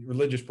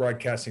religious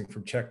broadcasting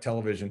from Czech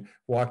television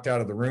walked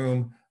out of the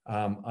room.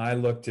 I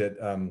looked at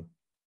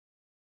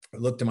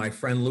my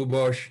friend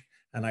Lubos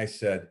and I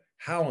said,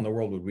 how in the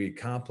world would we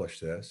accomplish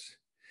this?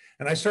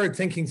 And I started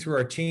thinking through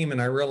our team,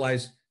 and I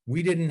realized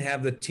we didn't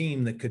have the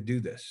team that could do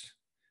this.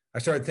 I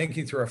started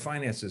thinking through our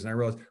finances, and I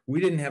realized we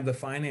didn't have the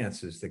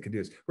finances that could do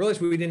this. I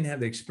realized we didn't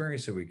have the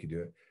experience that we could do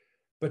it.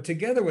 But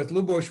together with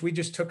Lubos, we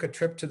just took a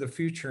trip to the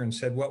future and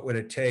said, what would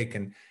it take?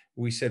 And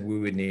we said we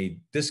would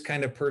need this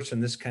kind of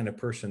person, this kind of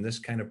person, this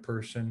kind of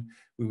person.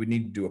 We would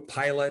need to do a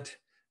pilot.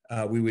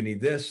 We would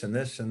need this and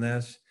this and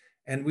this.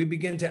 And we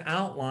began to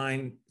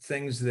outline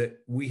things that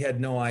we had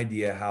no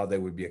idea how they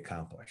would be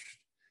accomplished.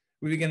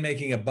 We began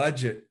making a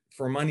budget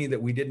for money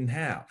that we didn't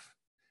have.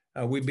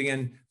 We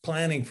began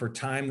planning for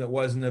time that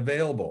wasn't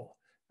available.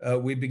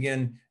 We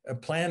began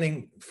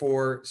planning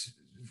for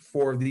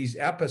these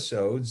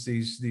episodes,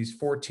 these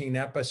 14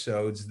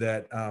 episodes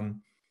that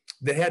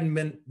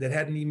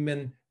hadn't even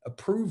been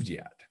approved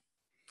yet.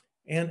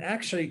 And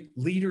actually,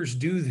 leaders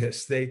do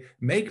this. They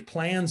make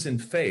plans in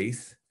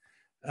faith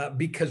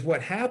because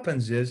what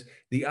happens is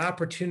the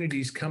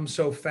opportunities come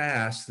so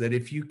fast that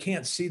if you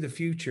can't see the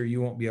future,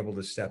 you won't be able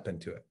to step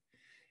into it.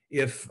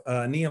 If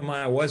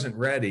Nehemiah wasn't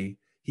ready,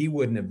 he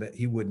wouldn't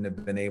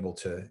have been able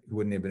to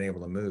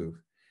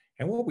move.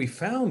 And what we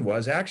found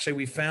was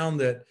we found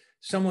that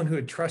someone who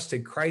had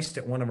trusted Christ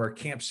at one of our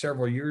camps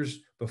several years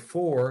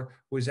before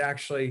was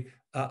actually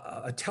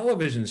a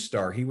television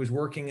star. He was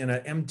working in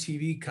an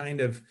MTV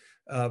kind of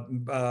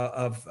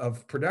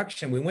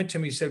production. We went to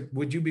him. He said,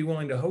 "Would you be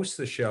willing to host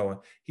the show?" And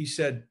he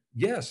said,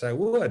 "Yes, I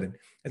would."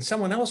 And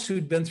someone else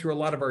who'd been through a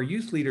lot of our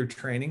youth leader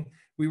training,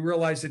 we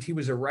realized that he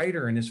was a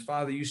writer, and his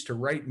father used to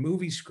write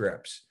movie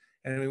scripts.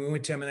 And we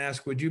went to him and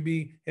asked, "Would you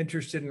be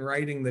interested in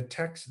writing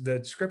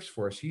the scripts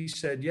for us?" He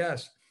said,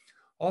 "Yes."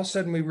 All of a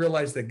sudden, we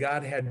realized that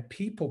God had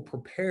people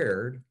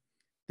prepared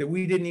that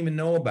we didn't even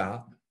know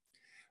about.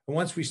 And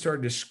once we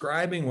started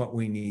describing what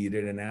we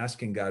needed and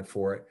asking God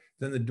for it,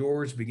 then the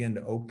doors began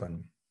to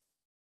open.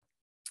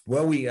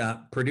 Well, we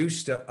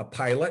produced a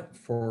pilot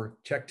for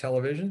Czech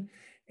television,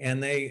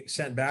 and they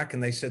sent back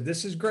and they said,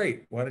 "This is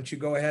great. Why don't you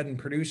go ahead and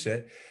produce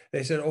it?"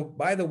 They said, "Oh,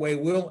 by the way,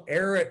 we'll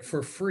air it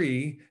for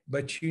free,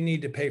 but you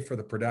need to pay for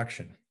the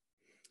production."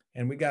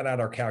 And we got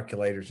out our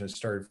calculators and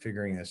started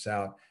figuring this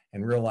out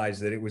and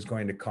realized that it was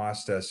going to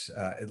cost us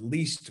at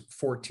least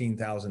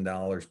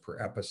 $14,000 per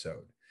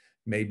episode,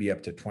 maybe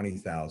up to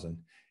 $20,000.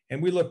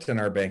 And we looked in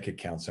our bank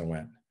accounts and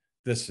went,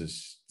 this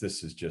is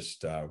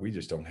just, we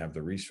just don't have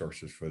the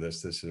resources for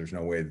this. There's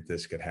no way that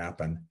this could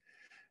happen.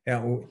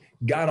 Now,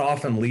 God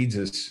often leads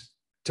us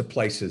to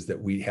places that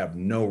we have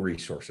no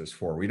resources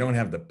for. We don't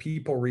have the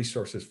people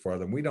resources for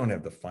them. We don't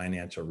have the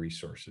financial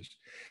resources.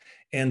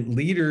 And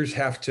leaders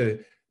have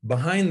to,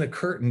 behind the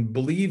curtain,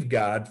 believe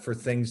God for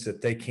things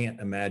that they can't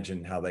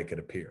imagine how they could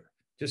appear.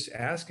 Just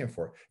ask him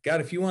for it.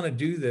 God, if you want to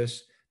do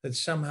this, that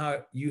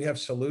somehow you have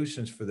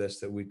solutions for this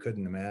that we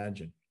couldn't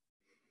imagine.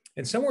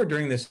 And somewhere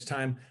during this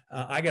time,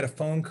 I got a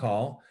phone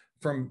call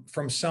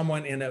from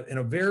someone in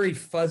a very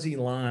fuzzy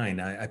line.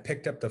 I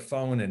picked up the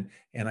phone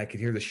and I could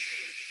hear the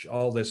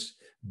all this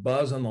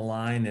buzz on the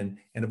line, and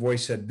a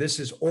voice said, "This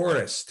is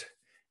Orest."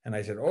 And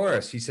I said,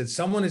 "Orest." He said,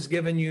 "Someone has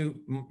given me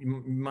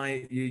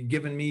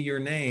your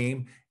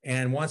name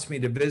and wants me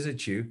to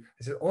visit you."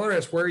 I said,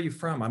 "Orest, where are you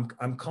from?"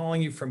 I'm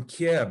calling you from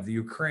Kiev, the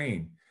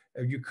Ukraine.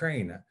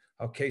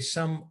 Okay,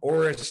 some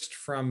Orest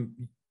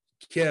from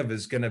Kiev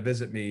is going to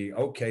visit me.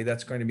 Okay,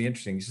 that's going to be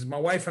interesting. He says, "My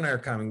wife and I are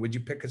coming. Would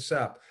you pick us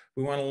up?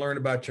 We want to learn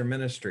about your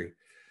ministry."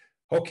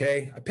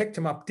 Okay, I picked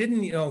him up,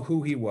 didn't know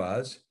who he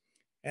was.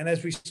 And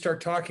as we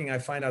start talking, I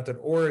find out that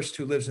Orest,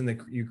 who lives in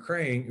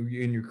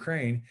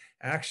Ukraine,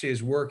 actually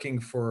is working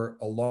for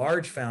a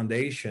large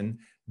foundation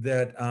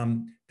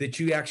that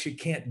you actually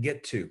can't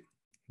get to.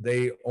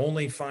 They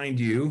only find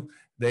you.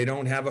 They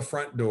don't have a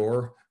front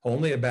door,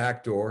 only a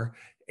back door.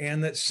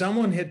 And that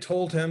someone had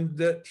told him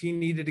that he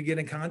needed to get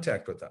in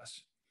contact with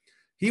us.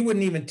 He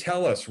wouldn't even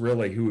tell us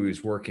really who he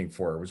was working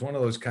for. It was one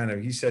of those kind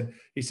of, he said,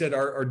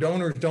 our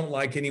donors don't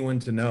like anyone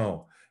to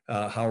know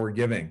how we're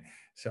giving.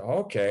 So,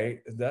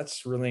 okay,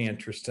 that's really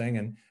interesting.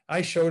 And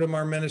I showed him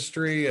our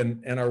ministry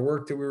and our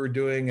work that we were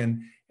doing.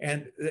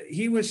 And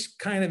he was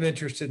kind of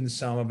interested in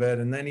some of it.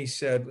 And then he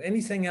said,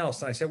 "Anything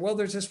else?" And I said, "Well,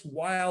 there's this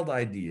wild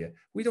idea.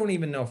 We don't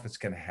even know if it's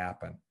going to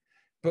happen,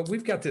 but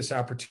we've got this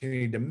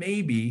opportunity to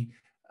maybe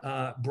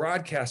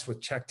broadcast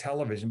with Czech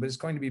television, but it's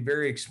going to be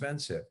very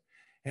expensive."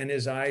 And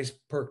his eyes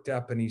perked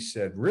up and he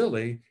said,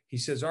 "Really?" He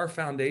says, "Our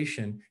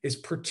foundation is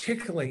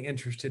particularly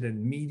interested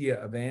in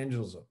media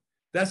evangelism."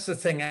 That's the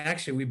thing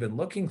actually we've been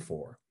looking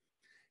for.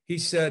 He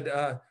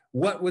said,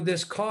 what would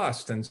this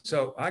cost? And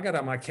so I got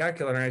out my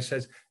calculator and I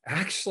said,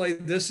 actually,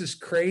 this is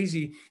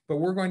crazy, but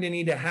we're going to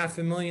need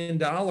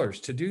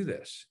 $500,000 to do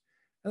this.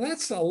 And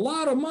that's a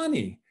lot of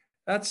money.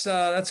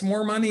 That's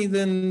more money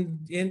than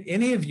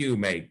any of you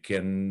make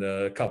in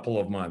a couple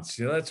of months.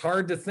 You know, that's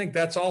hard to think.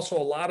 That's also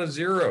a lot of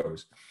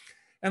zeros.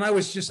 And I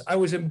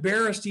was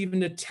embarrassed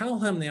even to tell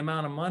him the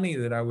amount of money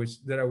that I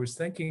was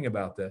thinking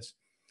about this.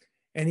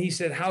 And he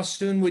said, how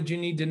soon would you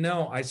need to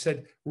know? I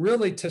said,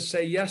 really, to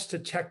say yes to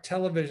Czech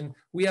television,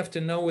 we have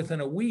to know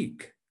within a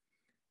week.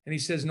 And he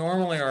says,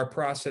 normally our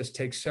process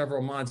takes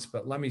several months,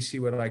 but let me see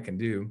what I can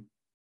do.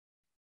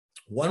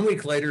 1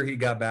 week later, he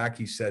got back.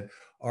 He said,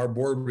 our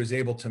board was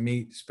able to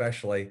meet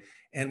specially,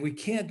 and we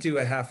can't do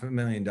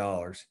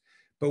 $500,000,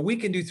 but we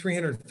can do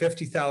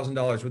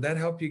 $350,000. Would that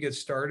help you get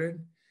started?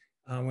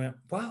 I went,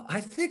 well,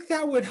 I think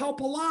that would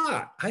help a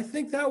lot. I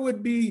think that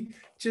would be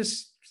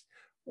just,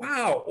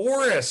 wow,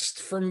 Orest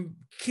from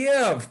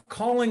Kiev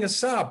calling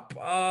us up.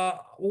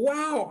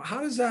 Wow, how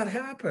does that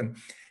happen?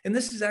 And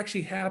this is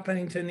actually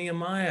happening to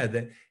Nehemiah,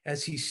 that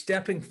as he's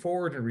stepping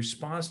forward in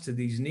response to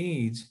these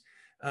needs,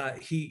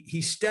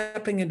 he's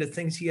stepping into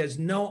things he has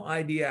no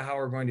idea how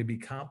are going to be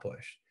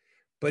accomplished.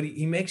 But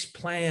he makes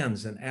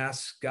plans and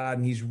asks God,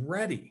 and he's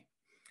ready.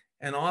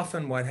 And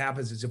often what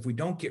happens is if we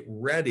don't get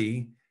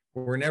ready,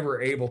 we're never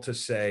able to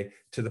say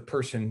to the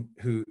person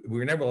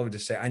we're never able to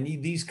say, I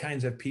need these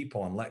kinds of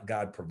people and let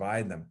God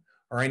provide them.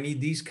 Or I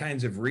need these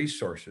kinds of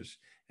resources.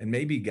 And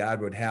maybe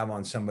God would have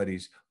on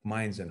somebody's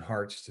minds and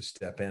hearts to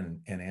step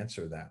in and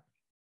answer that.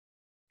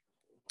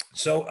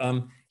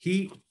 So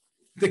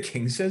the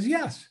king says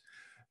yes.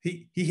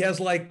 He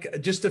has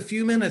like just a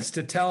few minutes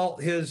to tell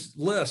his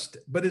list,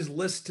 but his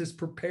list is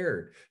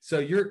prepared. So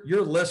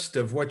your list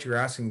of what you're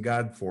asking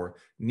God for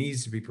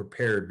needs to be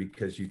prepared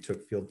because you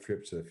took field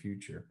trips to the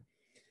future.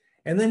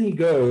 And then he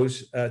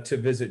goes to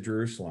visit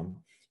Jerusalem.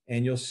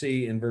 And you'll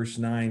see in verse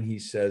 9, he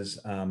says,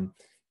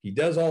 he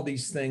does all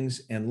these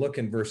things. And look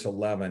in verse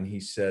 11,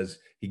 he says,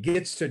 he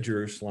gets to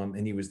Jerusalem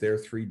and he was there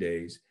 3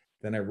 days.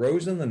 Then I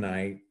rose in the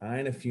night, I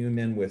and a few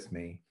men with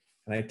me.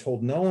 And I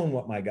told no one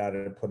what my God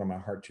had put on my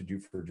heart to do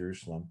for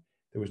Jerusalem.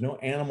 There was no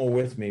animal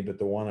with me but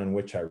the one on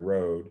which I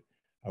rode.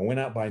 I went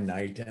out by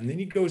night. And then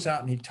he goes out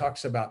and he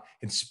talks about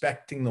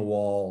inspecting the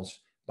walls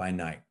by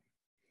night.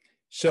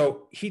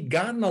 So he'd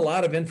gotten a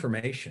lot of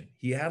information.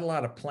 He had a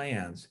lot of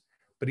plans,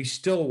 but he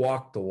still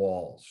walked the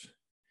walls.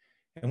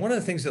 And one of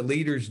the things that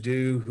leaders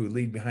do who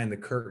lead behind the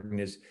curtain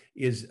is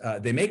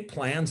they make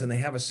plans and they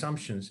have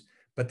assumptions,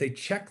 but they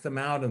check them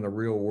out in the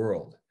real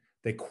world.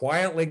 They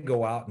quietly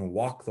go out and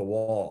walk the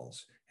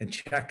walls and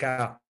check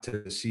out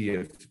to see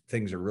if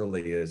things are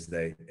really as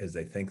they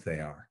think they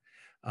are.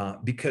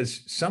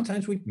 Because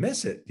sometimes we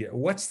miss it. You know,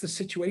 what's the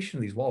situation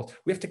of these walls?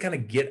 We have to kind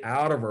of get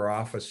out of our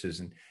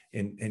offices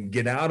and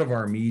get out of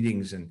our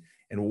meetings and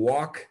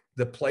walk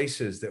the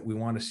places that we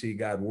want to see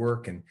God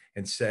work and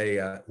say,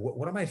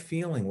 what am I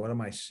feeling? What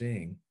am I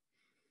seeing?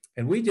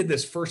 And we did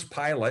this first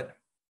pilot.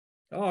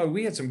 Oh,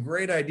 we had some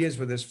great ideas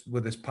with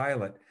this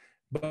pilot.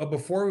 But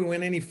before we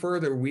went any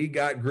further, we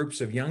got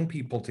groups of young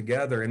people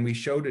together and we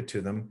showed it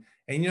to them.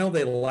 And, you know,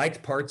 they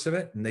liked parts of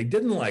it and they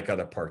didn't like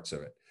other parts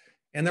of it.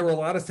 And there were a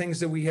lot of things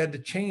that we had to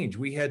change.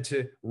 We had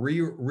to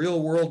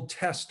real world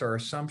test our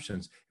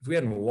assumptions. If we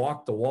hadn't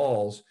walked the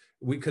walls,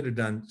 we could have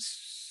done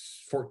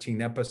 14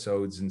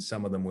 episodes and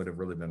some of them would have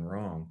really been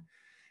wrong.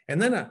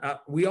 And then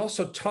we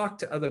also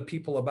talked to other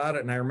people about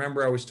it. And I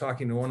remember I was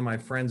talking to one of my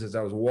friends as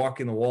I was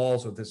walking the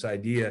walls with this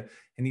idea.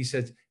 And he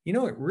said, you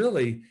know,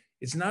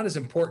 it's not as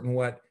important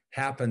what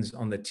happens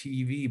on the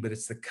TV, but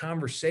it's the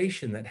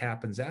conversation that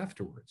happens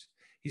afterwards.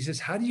 He says,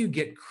 how do you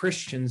get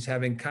Christians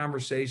having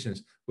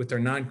conversations with their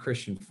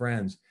non-Christian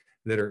friends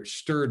that are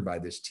stirred by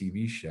this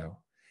TV show?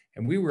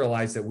 And we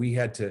realized that we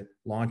had to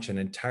launch an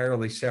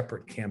entirely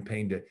separate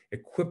campaign to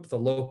equip the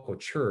local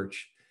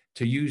church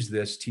to use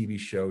this TV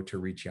show to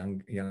reach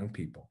young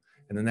people.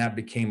 And then that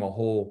became a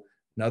whole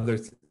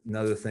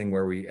another thing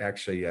where we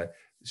actually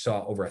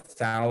saw over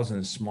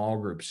 1,000 small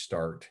groups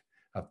start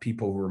of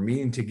people who were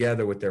meeting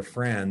together with their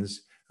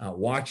friends,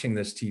 watching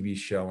this TV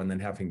show and then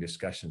having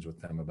discussions with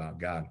them about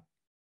God.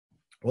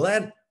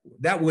 Well,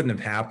 that wouldn't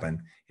have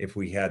happened if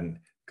we hadn't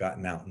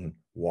gotten out and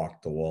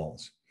walked the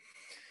walls.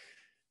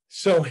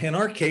 So in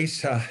our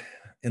case,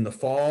 in the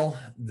fall,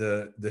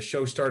 the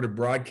show started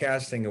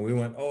broadcasting and we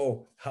went,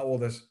 oh, how will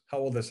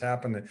this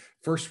happen? The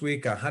first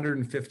week,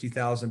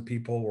 150,000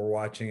 people were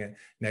watching it.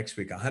 Next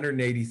week,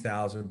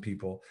 180,000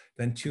 people,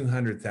 then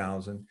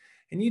 200,000.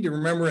 And you need to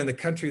remember in the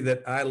country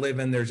that I live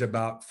in, there's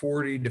about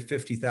 40 to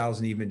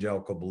 50,000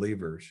 evangelical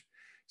believers.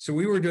 So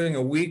we were doing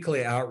a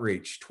weekly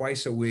outreach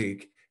twice a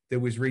week that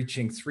was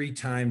reaching 3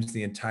 times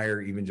the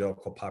entire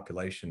evangelical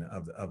population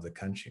of the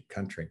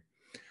country.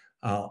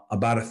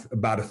 About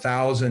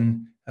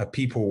 1,000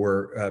 people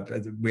were,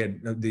 we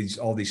had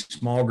all these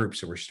small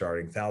groups that were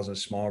starting, 1,000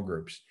 small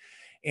groups.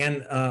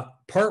 And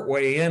part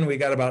way in, we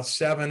got about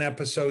 7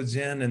 episodes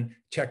in, and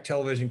Czech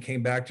television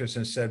came back to us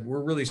and said,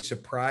 we're really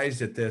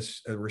surprised at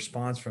this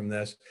response from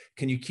this.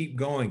 Can you keep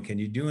going? Can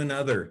you do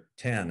another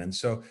 10? And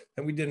so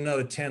then we did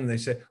another 10, and they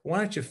said, why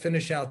don't you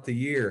finish out the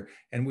year?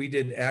 And we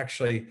did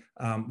actually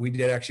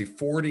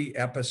 40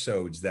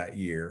 episodes that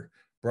year,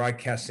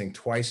 broadcasting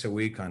twice a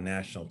week on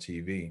national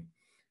TV.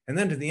 And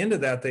then to the end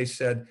of that, they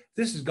said,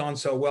 this has gone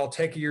so well,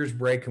 take a year's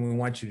break, and we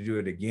want you to do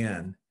it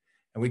again.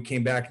 And we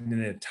came back in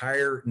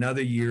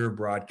another year of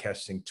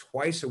broadcasting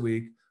twice a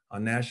week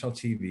on national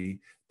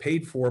TV,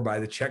 paid for by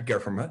the Czech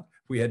government.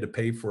 We had to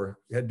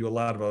do a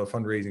lot of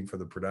fundraising for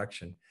the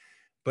production,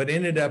 but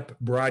ended up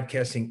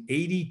broadcasting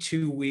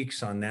 82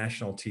 weeks on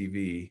national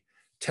TV,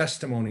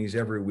 testimonies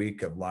every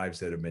week of lives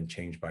that have been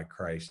changed by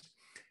Christ.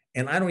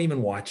 And I don't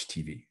even watch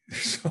TV.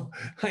 So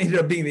I ended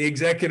up being the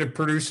executive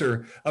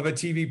producer of a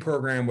TV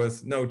program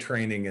with no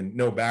training and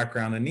no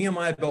background. And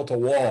Nehemiah built a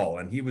wall,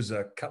 and he was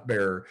a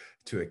cupbearer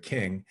to a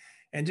king.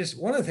 And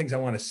just one of the things I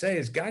want to say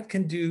is God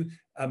can do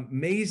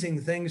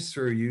amazing things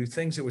through you,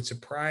 things that would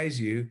surprise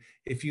you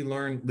if you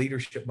learn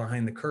leadership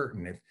behind the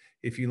curtain,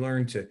 if you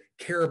learn to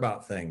care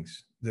about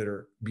things that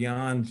are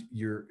beyond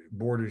your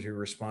borders, your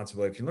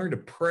responsibility, if you learn to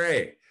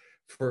pray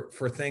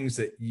for things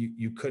that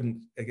you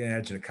couldn't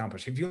imagine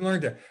accomplishing. If you learn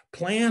to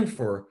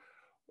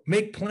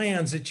make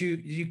plans that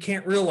you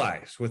can't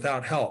realize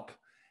without help.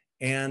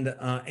 And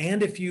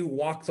if you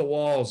walk the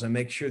walls and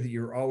make sure that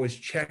you're always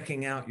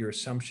checking out your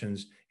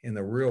assumptions in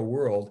the real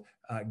world,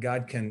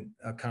 God can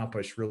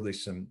accomplish really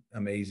some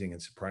amazing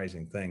and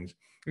surprising things.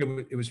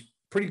 It was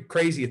pretty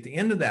crazy at the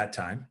end of that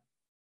time.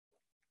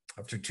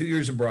 After 2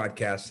 years of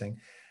broadcasting,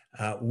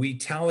 we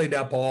tallied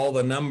up all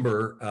the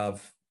number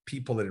of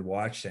people that had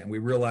watched it, and we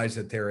realized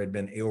that there had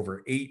been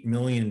over 8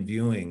 million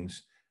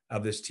viewings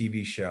of this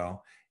TV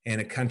show in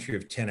a country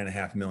of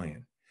 10.5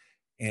 million.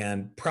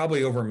 And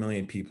probably over 1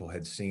 million people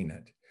had seen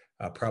it.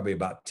 Probably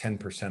about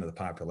 10% of the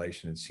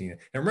population had seen it.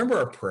 And remember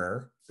our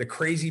prayer, the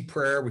crazy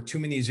prayer with too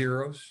many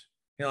zeros?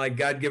 Like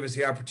God give us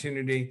the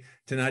opportunity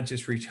to not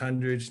just reach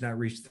hundreds, not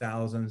reach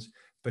thousands,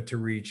 but to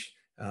reach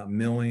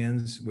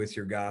millions with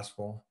your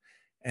gospel.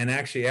 And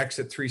actually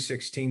Exit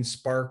 316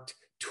 sparked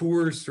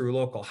tours through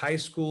local high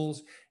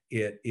schools.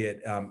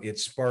 It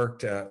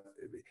sparked,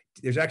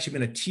 there's actually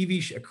been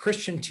a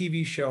Christian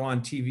TV show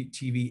on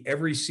TV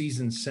every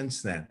season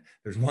since then.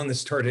 There's one that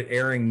started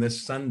airing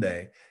this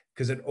Sunday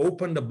because it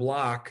opened a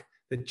block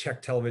that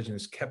Czech television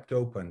has kept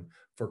open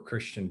for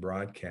Christian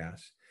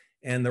broadcasts.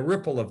 And the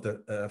ripple of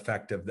the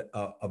effect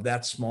of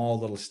that small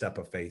little step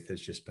of faith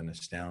has just been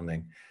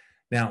astounding.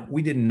 Now,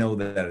 we didn't know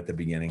that at the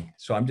beginning.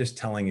 So I'm just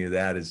telling you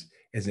that as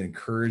an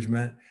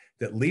encouragement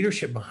that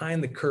leadership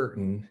behind the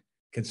curtain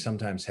can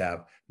sometimes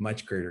have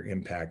much greater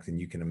impact than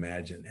you can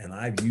imagine. And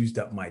I've used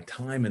up my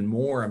time and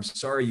more. I'm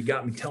sorry you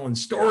got me telling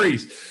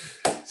stories.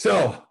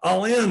 So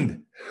I'll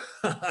end.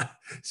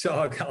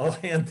 I'll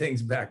hand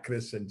things back,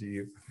 Kristen, to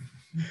you.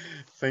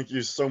 Thank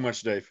you so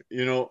much, Dave.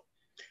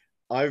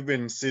 I've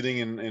been sitting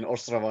in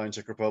Ostrava in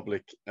Czech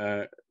Republic,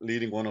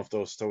 leading one of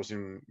those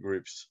chosen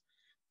groups.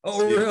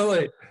 Oh,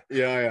 really?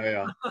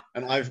 Yeah.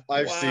 And I've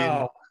Wow.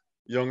 seen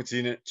young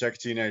Czech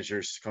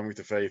teenagers coming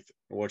to faith,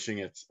 watching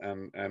it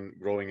and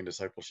growing in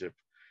discipleship.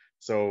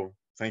 So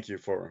thank you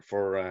for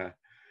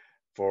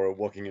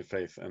walking in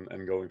faith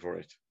and going for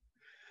it.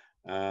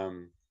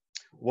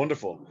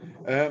 Wonderful.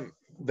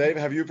 Dave,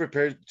 have you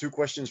prepared 2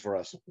 questions for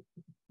us?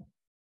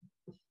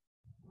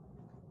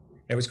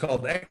 It was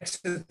called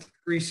Exit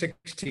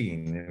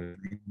 316,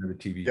 the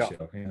TV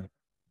show. Yeah.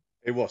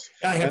 It was.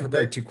 I have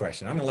prepared 2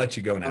 questions. I'm going to let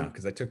you go now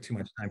because I took too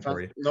much time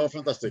for you. No,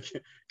 fantastic.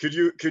 Could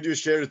you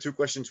share the 2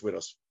 questions with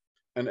us?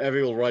 And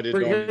Evie will write it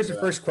down. Here's the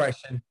first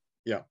question.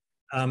 Yeah.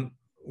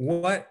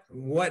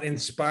 What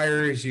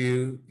inspires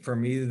you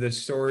from either the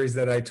stories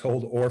that I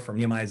told or from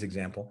Nehemiah's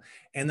example?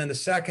 And then the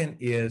second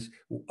is,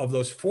 of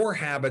those 4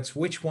 habits,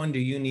 which one do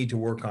you need to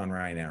work on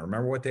right now?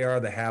 Remember what they are: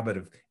 the habit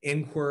of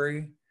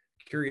inquiry,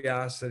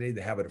 curiosity,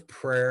 the habit of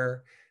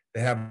prayer,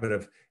 the habit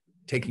of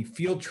taking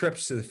field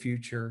trips to the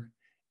future,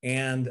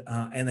 and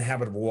the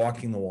habit of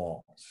walking the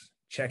walls,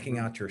 checking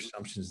out your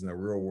assumptions in the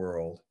real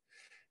world.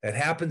 That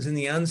happens in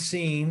the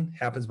unseen,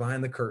 happens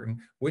behind the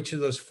curtain. Which of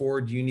those 4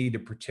 do you need to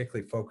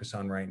particularly focus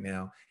on right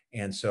now?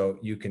 And so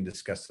you can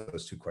discuss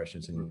those 2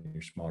 questions in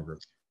your small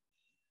group.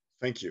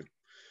 Thank you.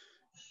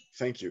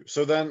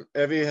 So then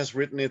Evie has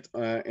written it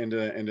in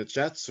the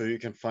chat, so you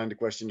can find the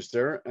questions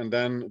there. And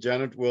then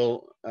Janet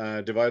will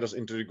divide us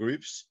into the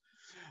groups.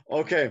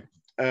 Okay.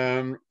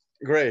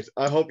 Great.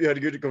 I hope you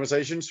had good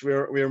conversations. We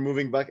are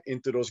moving back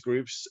into those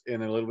groups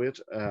in a little bit.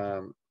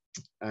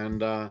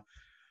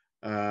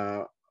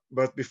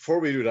 But before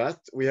we do that,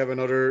 we have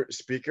another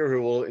speaker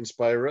who will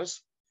inspire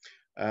us.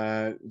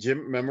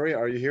 Jim Memory,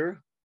 are you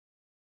here?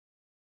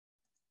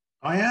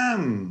 I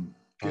am.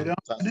 Good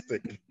Fantastic.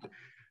 afternoon.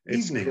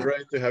 It's Evening.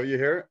 great to have you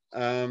here.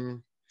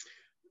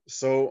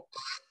 So,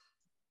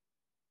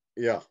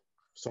 yeah,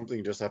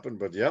 something just happened,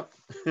 but yeah.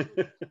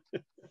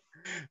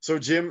 So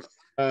Jim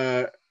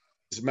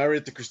is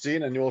married to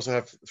Christine, and you also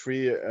have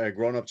 3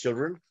 grown-up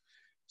children.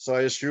 So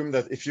I assume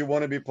that if you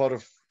want to be part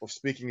of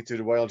speaking to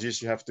the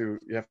YLGs, you have to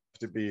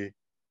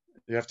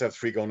have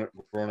 3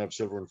 grown-up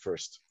children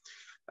first.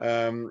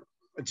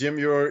 Jim,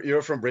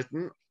 you're from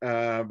Britain,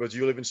 but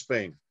you live in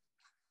Spain,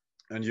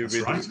 and you've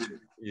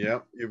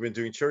been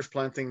doing church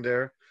planting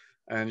there,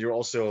 and you're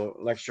also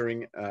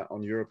lecturing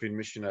on European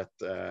mission at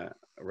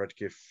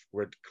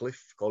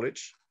Redcliffe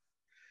College,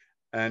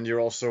 and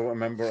you're also a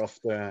member of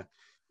the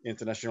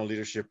international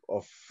leadership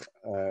of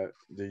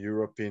the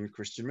European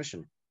Christian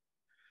Mission,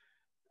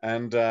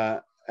 and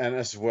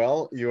as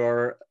well you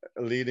are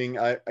leading.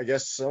 I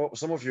guess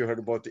some of you heard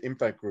about the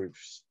impact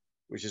groups,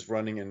 which is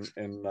running in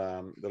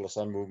the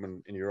Lausanne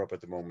movement in Europe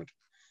at the moment.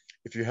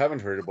 If you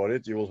haven't heard about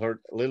it, you will hear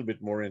a little bit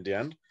more in the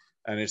end,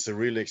 and it's a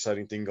really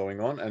exciting thing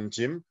going on. And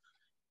Jim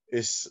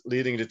is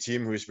leading the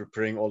team who is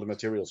preparing all the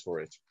materials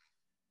for it,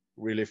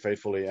 really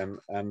faithfully.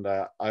 And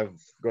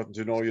I've gotten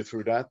to know you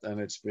through that,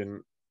 and it's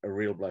been a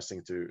real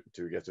blessing to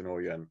get to know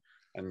you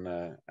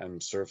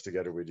and serve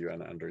together with you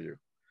and under you.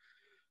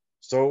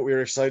 So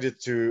we're excited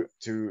to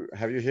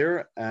have you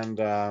here, and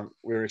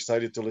we're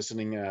excited to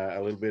listening a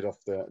little bit of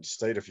the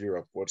state of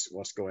Europe,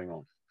 what's going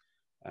on.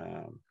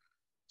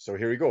 So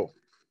here we go.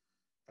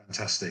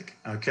 Fantastic.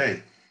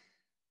 Okay.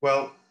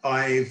 Well,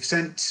 I've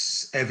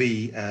sent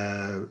Evie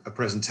a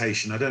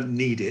presentation. I don't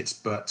need it,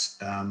 but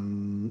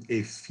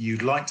if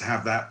you'd like to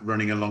have that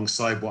running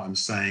alongside what I'm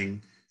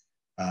saying,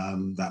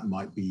 that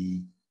might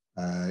be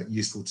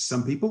useful to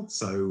some people.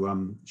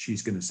 So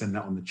she's going to send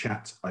that on the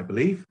chat, I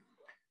believe.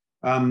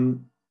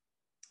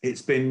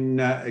 It's been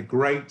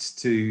great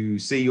to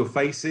see your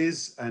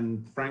faces,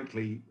 and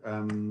frankly,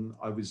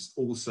 I was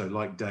also,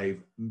 like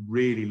Dave,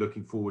 really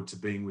looking forward to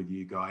being with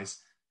you guys.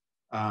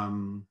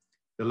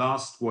 The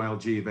last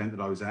YLG event that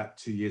I was at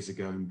 2 years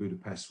ago in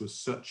Budapest was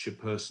such a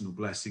personal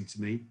blessing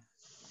to me.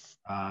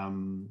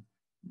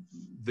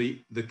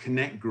 The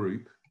Connect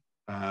group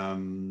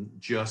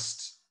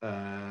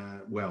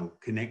well,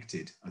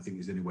 connected, I think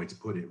is the only way to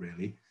put it,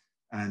 really.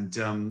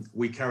 And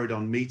we carried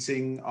on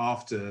meeting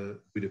after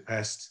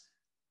Budapest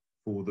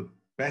for the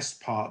best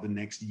part of the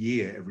next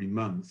year every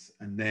month,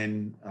 and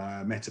then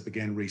met up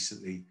again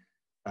recently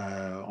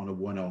on a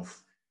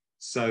one-off.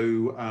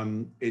 So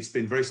it's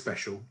been very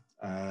special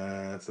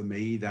for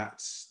me.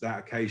 That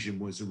occasion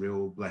was a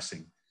real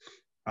blessing.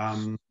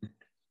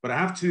 But I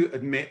have to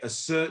admit a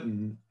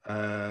certain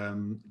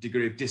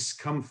degree of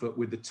discomfort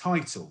with the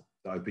title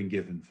that I've been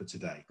given for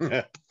today.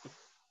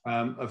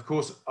 Of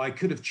course, I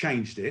could have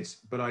changed it,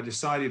 but I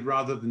decided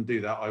rather than do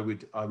that, I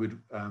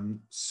would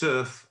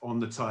surf on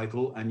the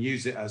title and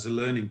use it as a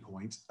learning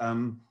point.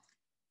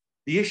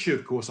 The issue,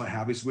 of course, I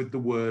have is with the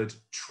word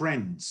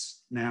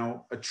trends.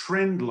 Now, a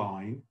trend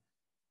line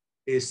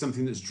is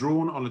something that's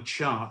drawn on a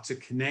chart to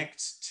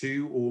connect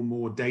 2 or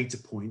more data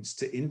points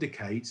to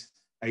indicate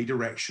a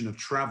direction of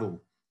travel.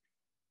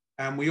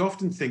 And we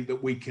often think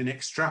that we can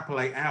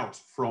extrapolate out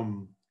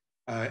from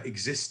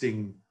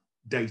existing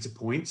data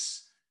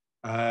points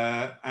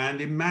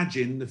and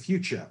imagine the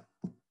future.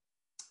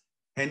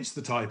 Hence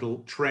the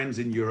title, Trends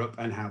in Europe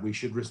and How We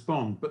Should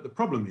Respond. But the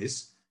problem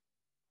is,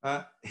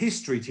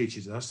 history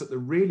teaches us that the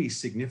really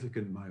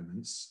significant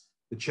moments,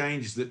 the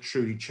changes that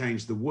truly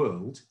change the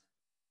world,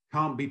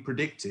 can't be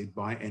predicted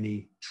by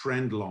any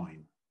trend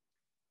line.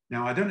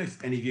 Now, I don't know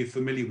if any of you are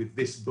familiar with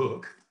this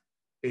book.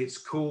 It's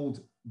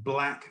called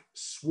Black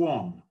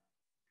Swan.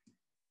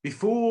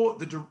 Before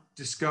the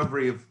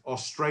discovery of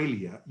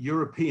Australia,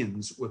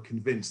 Europeans were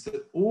convinced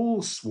that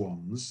all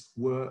swans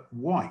were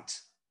white.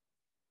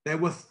 There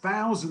were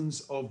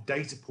thousands of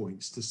data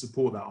points to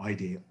support that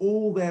idea.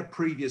 All their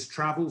previous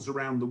travels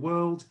around the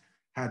world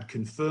had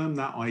confirmed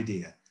that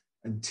idea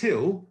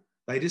until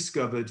they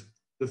discovered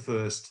the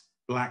first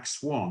black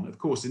swan. Of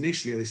course,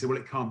 initially they said, well,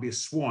 it can't be a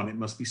swan, it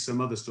must be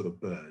some other sort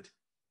of bird.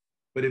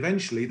 But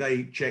eventually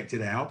they checked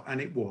it out, and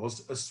it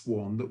was a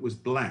swan that was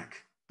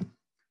black.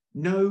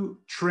 No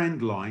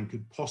trend line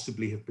could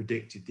possibly have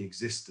predicted the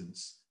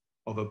existence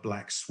of a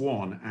black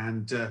swan.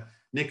 And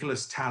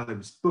Nicholas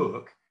Taleb's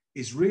book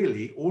is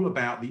really all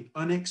about the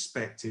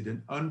unexpected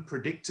and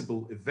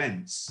unpredictable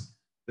events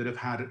that have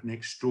had an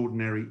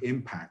extraordinary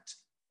impact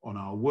on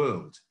our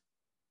world.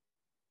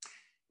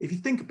 If you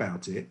think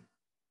about it,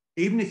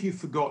 even if you've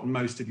forgotten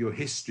most of your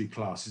history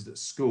classes at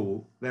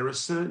school, there are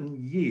certain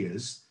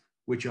years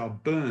which are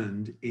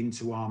burned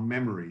into our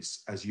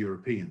memories as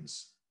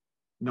Europeans.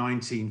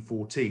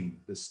 1914,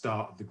 the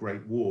start of the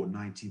Great War.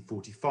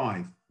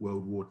 1945,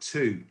 World War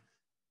II.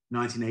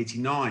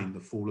 1989, the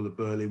fall of the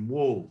Berlin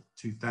Wall.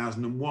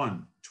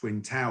 2001,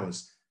 Twin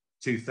Towers.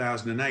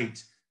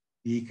 2008,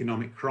 the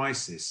economic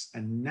crisis.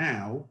 And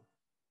now,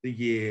 the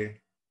year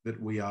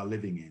that we are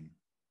living in,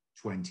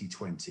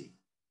 2020.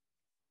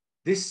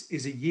 This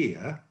is a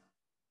year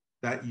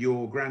that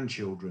your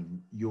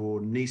grandchildren,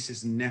 your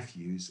nieces and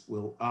nephews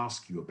will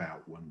ask you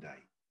about one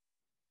day.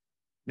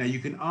 Now, you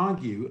can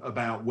argue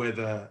about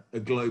whether a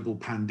global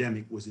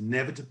pandemic was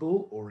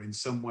inevitable or in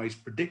some ways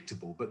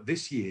predictable, but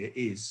this year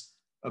is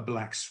a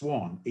black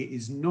swan. It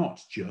is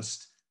not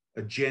just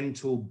a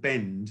gentle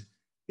bend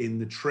in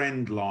the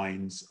trend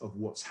lines of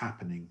what's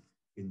happening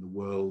in the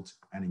world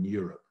and in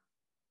Europe.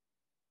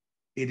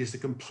 It is a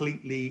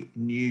completely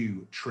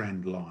new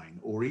trend line,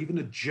 or even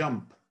a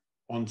jump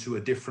onto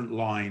a different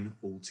line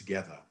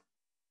altogether.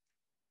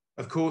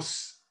 Of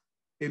course,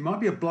 it might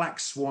be a black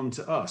swan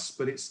to us,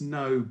 but it's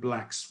no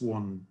black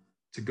swan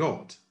to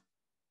God.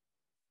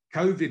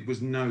 COVID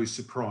was no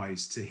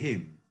surprise to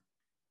him.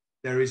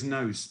 There is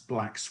no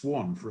black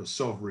swan for a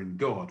sovereign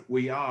God.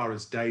 We are,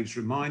 as Dave's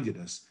reminded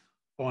us,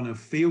 on a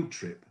field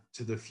trip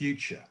to the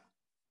future.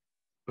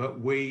 But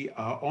we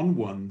are on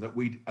one that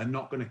we are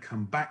not going to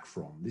come back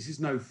from. This is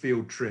no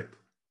field trip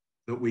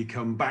that we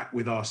come back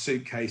with our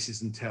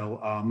suitcases and tell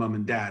our mum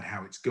and dad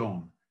how it's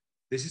gone.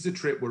 This is a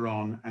trip we're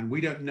on, and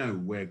we don't know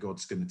where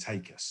God's going to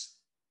take us.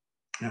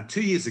 Now,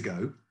 2 years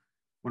ago,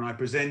 when I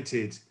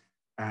presented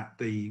at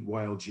the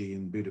YLG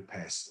in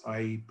Budapest,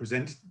 I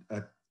presented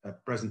a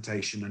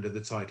presentation under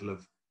the title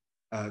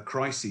of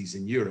Crises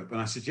in Europe,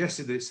 and I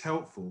suggested that it's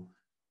helpful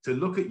to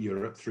look at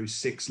Europe through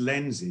 6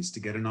 lenses to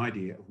get an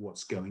idea of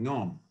what's going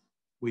on.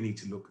 We need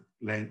to look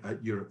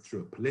at Europe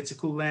through a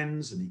political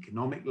lens, an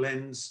economic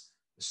lens,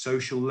 a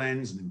social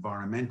lens, an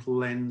environmental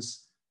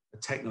lens, a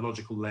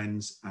technological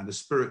lens, and a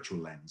spiritual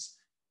lens.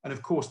 And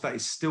of course, that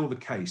is still the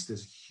case.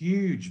 There's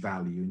huge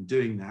value in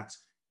doing that,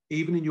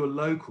 even in your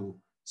local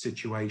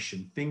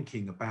situation,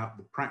 thinking about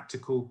the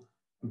practical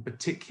and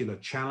particular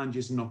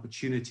challenges and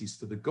opportunities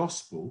for the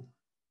gospel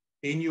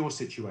in your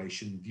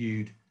situation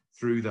viewed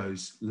through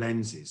those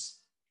lenses.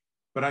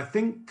 But I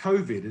think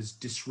COVID has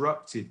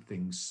disrupted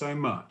things so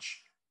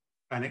much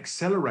and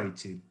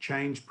accelerated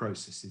change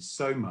processes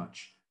so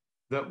much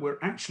that we're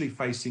actually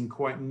facing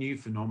quite new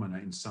phenomena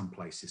in some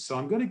places. So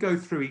I'm going to go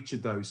through each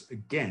of those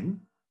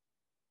again,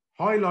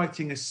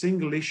 highlighting a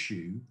single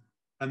issue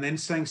and then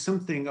saying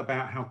something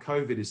about how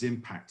COVID has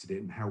impacted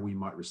it and how we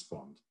might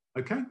respond.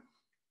 Okay?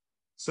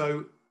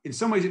 So in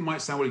some ways it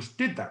might sound, well, he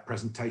did that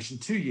presentation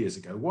 2 years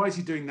ago. Why is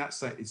he doing that?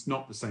 So it's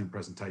not the same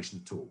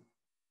presentation at all.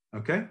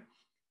 Okay?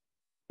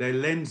 They're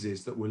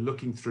lenses that we're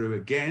looking through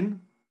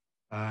again.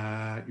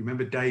 You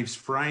remember Dave's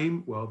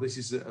frame? Well, this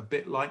is a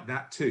bit like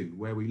that too,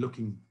 where we're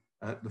looking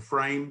at the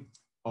frame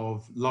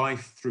of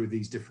life through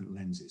these different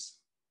lenses.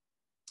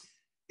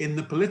 In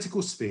the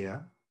political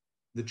sphere,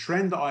 the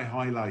trend that I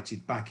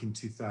highlighted back in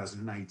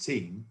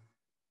 2018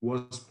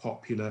 was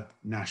popular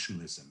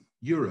nationalism.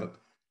 Europe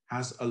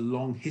has a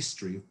long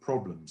history of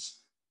problems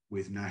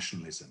with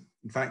nationalism.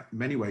 In fact, in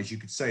many ways, you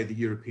could say the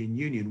European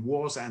Union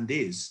was and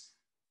is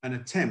an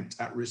attempt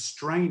at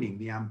restraining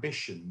the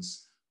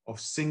ambitions of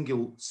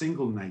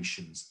single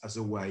nations as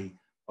a way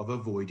of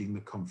avoiding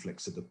the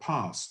conflicts of the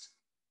past.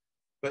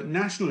 But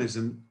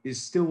nationalism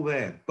is still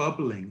there,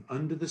 bubbling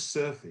under the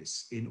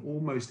surface in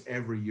almost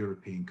every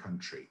European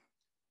country.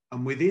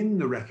 And within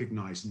the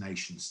recognized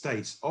nation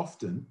states,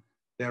 often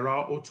there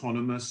are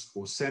autonomous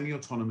or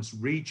semi-autonomous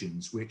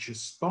regions which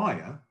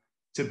aspire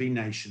to be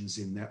nations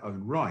in their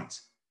own right.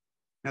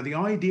 Now, the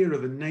idea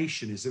of a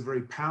nation is a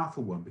very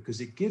powerful one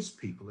because it gives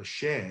people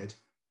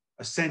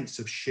a sense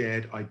of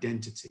shared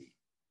identity.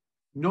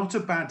 Not a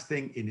bad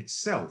thing in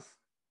itself,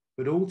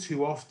 but all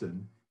too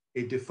often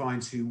it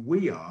defines who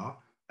we are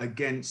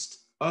against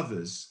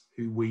others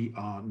who we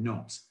are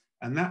not.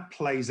 And that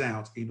plays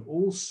out in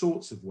all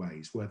sorts of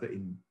ways, whether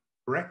in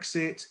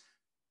Brexit,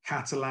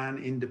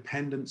 Catalan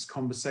independence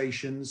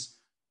conversations,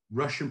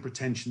 Russian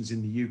pretensions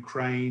in the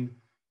Ukraine,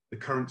 the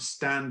current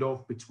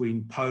standoff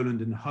between Poland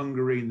and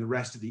Hungary and the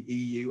rest of the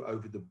EU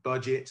over the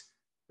budget.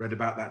 Read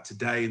about that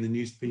today in the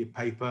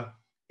newspaper.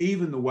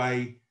 Even the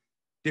way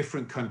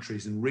different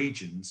countries and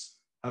regions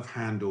have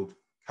handled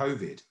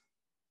COVID.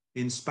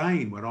 In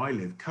Spain, where I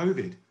live,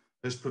 COVID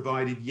has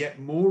provided yet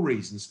more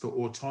reasons for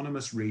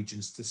autonomous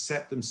regions to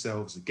set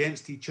themselves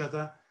against each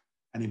other,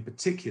 and in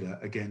particular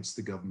against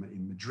the government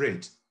in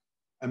Madrid.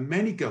 And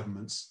many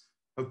governments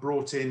have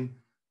brought in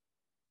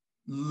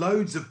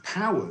loads of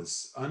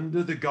powers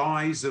under the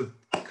guise of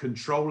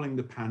controlling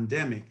the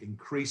pandemic,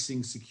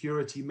 increasing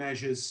security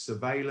measures,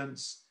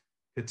 surveillance,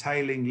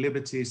 curtailing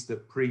liberties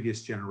that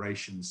previous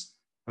generations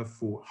have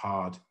fought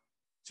hard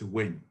to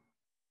win.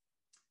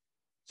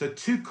 So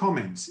 2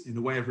 comments in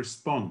the way of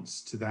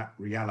response to that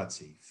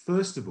reality.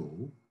 First of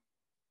all,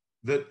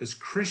 that as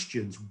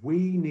Christians,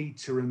 we need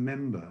to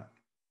remember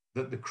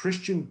that the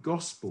Christian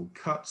gospel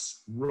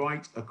cuts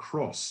right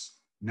across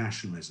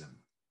nationalism,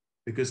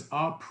 because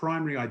our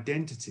primary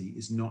identity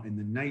is not in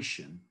the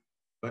nation,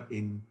 but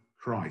in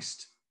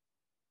Christ.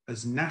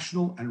 As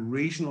national and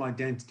regional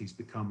identities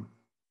become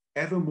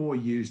ever more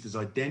used as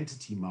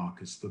identity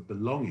markers for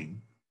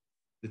belonging,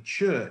 the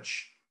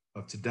church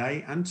of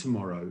today and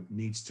tomorrow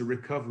needs to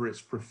recover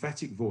its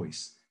prophetic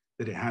voice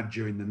that it had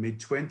during the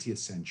mid-20th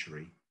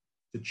century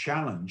to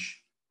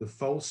challenge the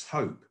false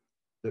hope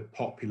that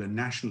popular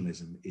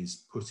nationalism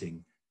is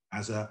putting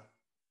as a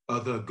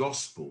other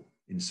gospel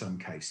in some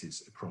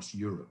cases across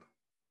Europe.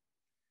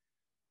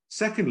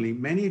 Secondly,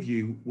 many of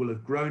you will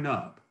have grown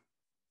up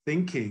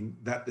thinking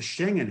that the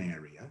Schengen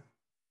area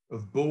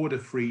of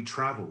border-free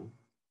travel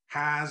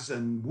has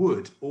and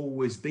would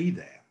always be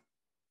there.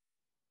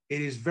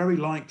 It is very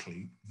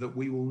likely that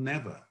we will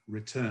never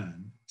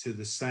return to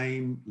the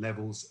same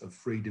levels of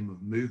freedom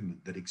of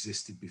movement that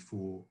existed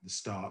before the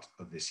start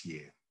of this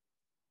year.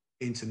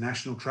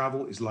 International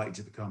travel is likely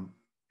to become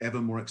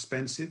ever more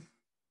expensive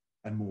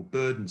and more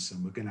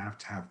burdensome. We're going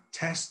to have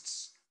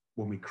tests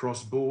when we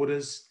cross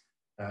borders,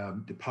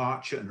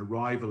 departure and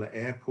arrival at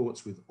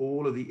airports, with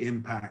all of the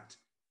impact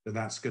that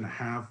that's going to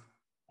have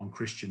on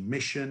Christian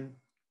mission,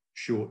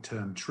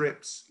 short-term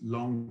trips,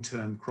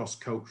 long-term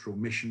cross-cultural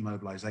mission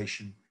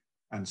mobilization,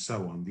 and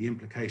so on. The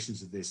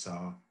implications of this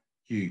are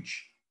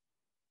huge.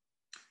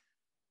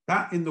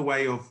 That in the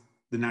way of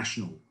the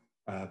national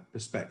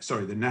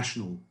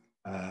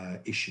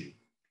issue.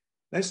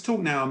 Let's talk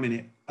now a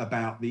minute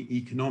about the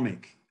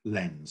economic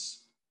lens.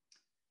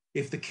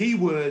 If the key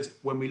word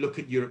when we look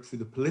at Europe through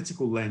the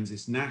political lens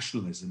is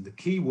nationalism, the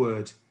key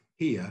word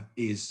here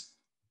is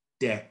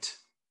debt.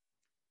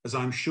 As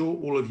I'm sure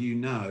all of you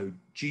know,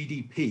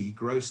 GDP,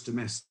 gross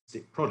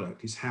domestic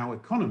product, is how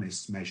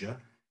economists measure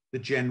the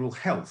general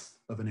health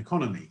of an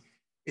economy.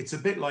 It's a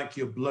bit like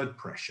your blood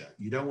pressure.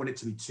 You don't want it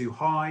to be too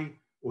high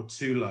or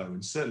too low,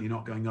 and certainly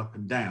not going up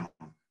and down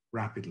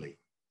rapidly.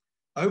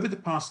 Over the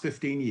past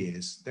 15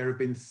 years, there have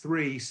been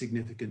 3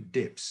 significant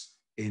dips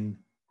in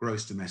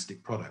gross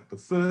domestic product. The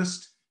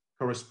first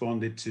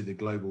corresponded to the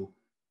global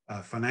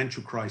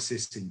financial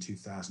crisis in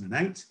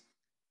 2008,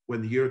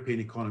 when the European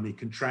economy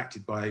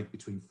contracted by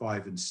between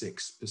 5 and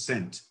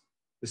 6%.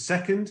 The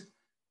second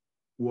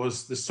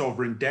was the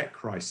sovereign debt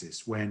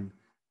crisis, when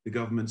the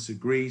governments of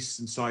Greece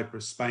and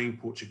Cyprus, Spain,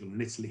 Portugal,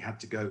 and Italy had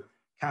to go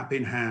cap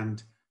in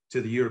hand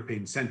to the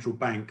European Central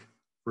Bank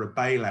for a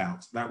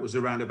bailout. That was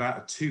around about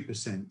a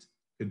 2%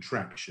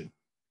 contraction.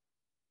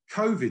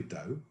 COVID,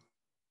 though,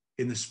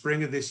 in the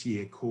spring of this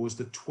year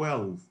caused a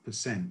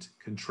 12%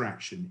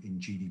 contraction in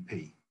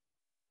GDP,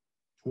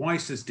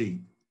 twice as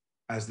deep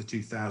as the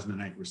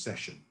 2008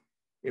 recession.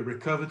 It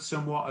recovered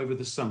somewhat over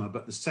the summer,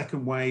 but the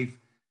second wave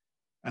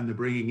and the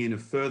bringing in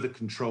of further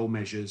control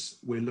measures,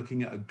 we're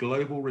looking at a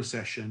global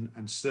recession,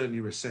 and certainly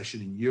a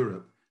recession in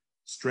Europe,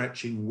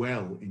 stretching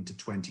well into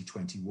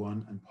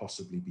 2021 and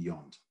possibly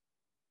beyond.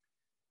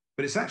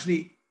 But it's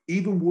actually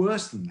even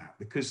worse than that,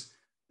 because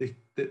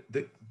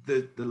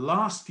the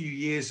last few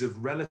years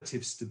of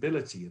relative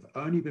stability have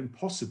only been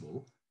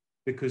possible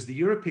because the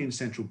European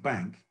Central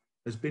Bank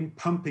has been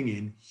pumping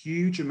in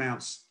huge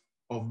amounts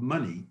of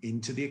money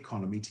into the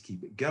economy to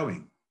keep it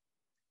going.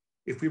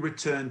 If we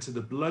return to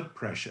the blood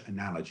pressure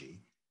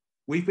analogy,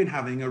 we've been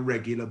having a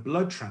regular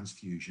blood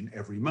transfusion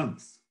every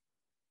month.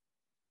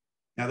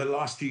 Now, the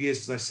last few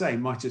years, as I say,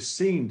 might have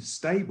seemed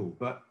stable,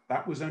 but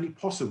that was only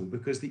possible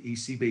because the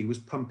ECB was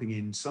pumping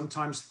in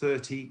sometimes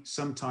 30,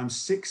 sometimes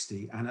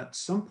 60, and at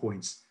some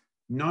points,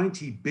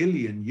 90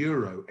 billion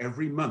euro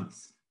every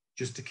month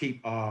just to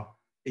keep our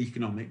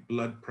economic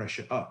blood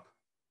pressure up.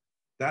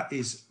 That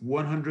is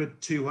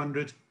 100,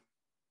 200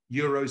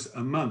 euros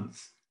a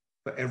month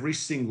for every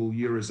single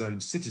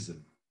Eurozone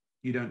citizen.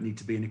 You don't need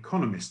to be an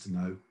economist to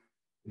know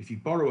if you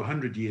borrow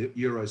 100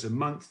 euros a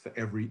month for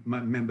every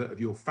member of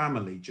your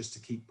family just to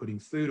keep putting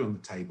food on the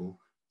table,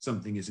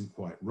 something isn't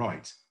quite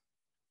right.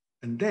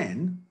 And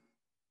then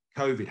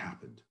COVID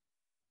happened.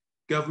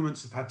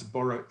 Governments have had to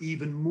borrow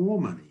even more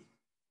money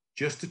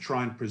just to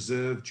try and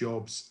preserve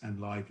jobs and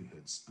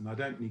livelihoods. And I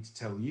don't need to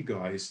tell you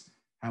guys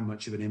how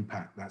much of an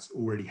impact that's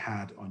already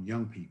had on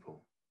young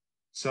people.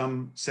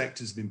 Some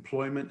sectors of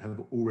employment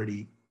have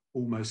already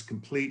almost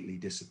completely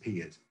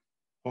disappeared.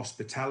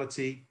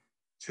 Hospitality,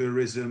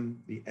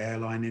 tourism, the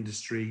airline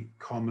industry,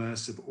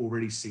 commerce have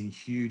already seen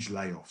huge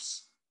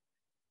layoffs.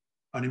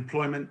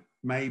 Unemployment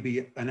may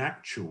be an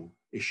actual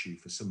issue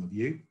for some of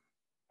you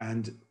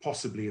and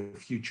possibly a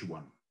future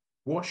one.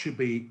 What should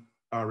be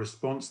our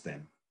response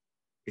then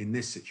in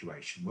this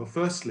situation? Well,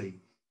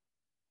 firstly,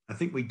 I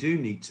think we do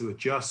need to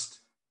adjust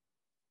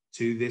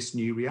to this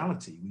new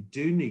reality. We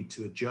do need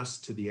to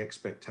adjust to the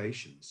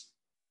expectations,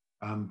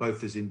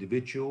 both as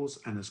individuals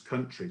and as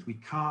countries. We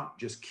can't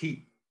just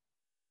keep,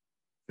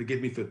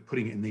 forgive me for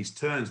putting it in these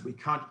terms, we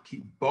can't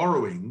keep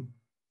borrowing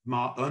from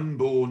our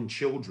unborn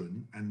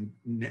children and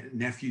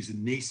nephews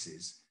and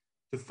nieces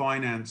to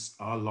finance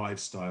our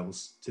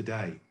lifestyles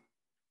today.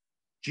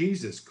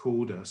 Jesus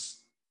called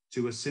us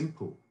to a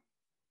simple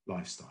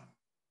lifestyle.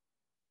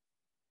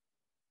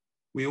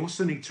 We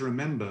also need to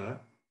remember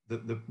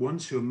that the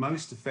ones who are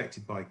most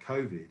affected by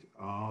COVID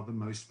are the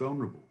most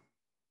vulnerable.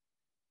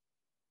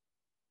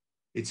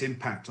 Its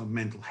impact on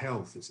mental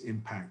health, its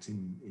impact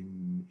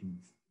in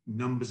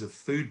numbers of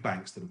food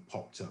banks that have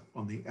popped up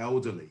on the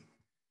elderly.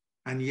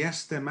 And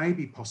yes, there may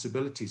be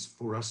possibilities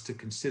for us to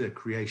consider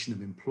creation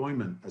of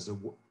employment as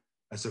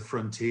a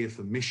frontier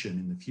for mission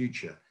in the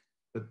future.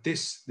 But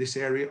this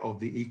area of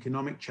the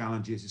economic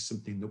challenges is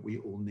something that we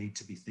all need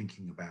to be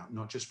thinking about,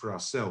 not just for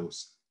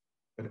ourselves,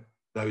 but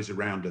those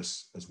around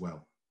us as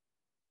well.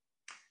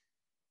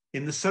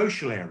 In the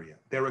social area,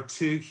 there are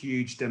 2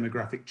 huge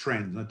demographic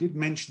trends. I did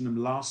mention them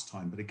last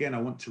time, but again,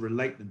 I want to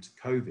relate them to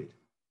COVID.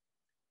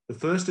 The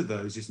first of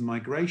those is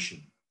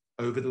migration.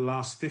 Over the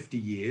last 50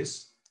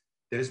 years,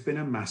 there's been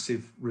a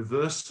massive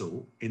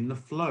reversal in the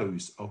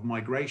flows of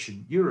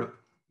migration. Europe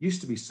Used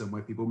to be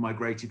somewhere people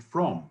migrated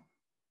from.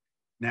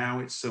 Now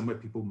it's somewhere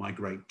people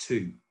migrate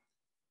to.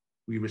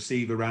 We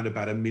receive around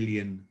about 1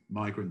 million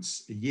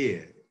migrants a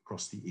year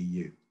across the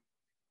EU.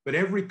 But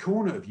every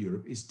corner of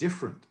Europe is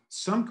different.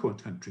 Some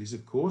countries,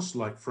 of course,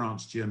 like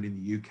France, Germany, and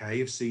the UK,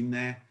 have seen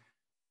their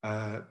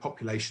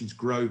populations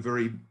grow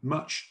very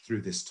much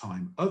through this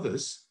time.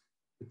 Others,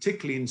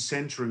 particularly in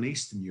Central and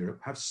Eastern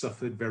Europe, have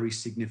suffered very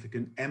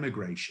significant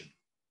emigration.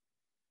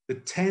 The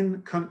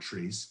 10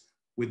 countries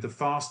with the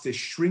fastest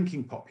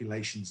shrinking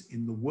populations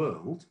in the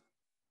world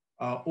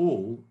are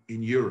all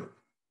in Europe.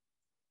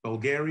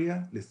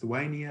 Bulgaria,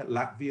 Lithuania,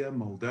 Latvia,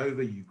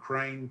 Moldova,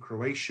 Ukraine,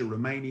 Croatia,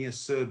 Romania,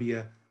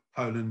 Serbia,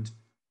 Poland,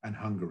 and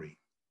Hungary.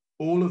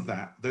 All of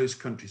that, those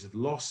countries have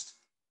lost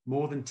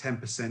more than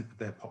 10% of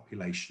their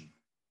population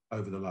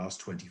over the last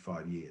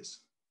 25 years.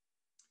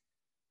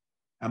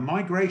 And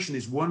migration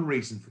is one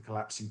reason for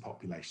collapsing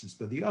populations,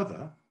 but the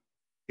other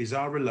is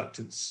our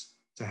reluctance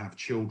to have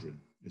children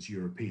as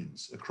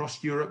Europeans.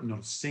 Across Europe,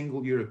 not a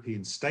single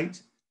European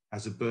state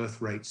has a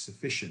birth rate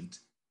sufficient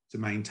to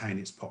maintain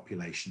its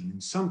population.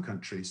 In some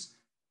countries,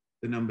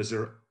 the numbers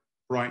are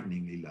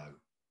frighteningly low.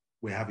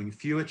 We're having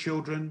fewer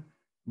children,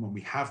 and when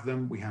we have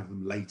them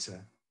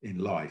later in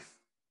life.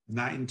 And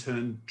that in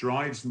turn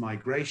drives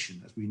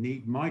migration, as we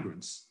need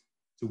migrants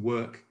to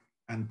work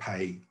and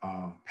pay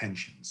our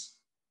pensions.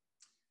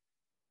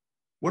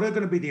 What are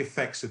going to be the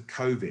effects of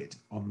COVID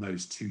on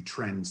those two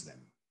trends then?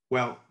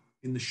 Well,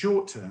 in the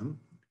short term,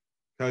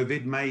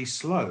 COVID may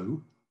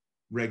slow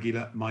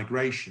regular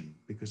migration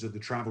because of the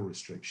travel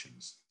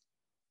restrictions.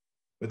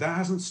 But that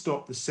hasn't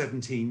stopped the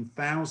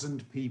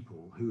 17,000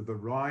 people who have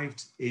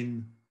arrived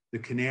in the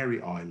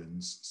Canary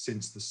Islands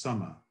since the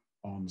summer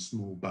on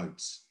small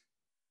boats.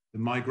 The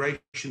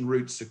migration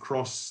routes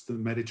across the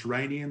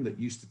Mediterranean that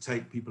used to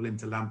take people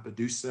into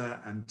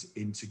Lampedusa and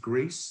into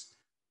Greece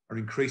are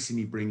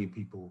increasingly bringing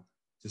people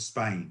to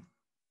Spain.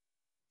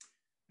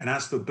 And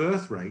as for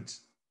birth rate,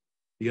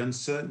 the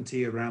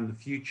uncertainty around the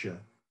future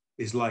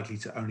is likely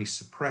to only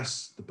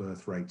suppress the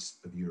birth rates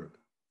of Europe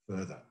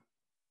further.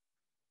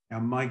 Now,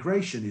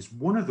 migration is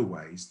one of the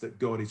ways that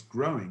God is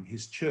growing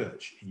his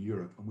church in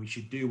Europe, and we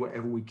should do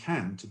whatever we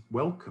can to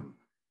welcome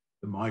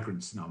the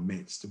migrants in our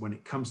midst. And when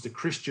it comes to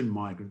Christian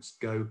migrants,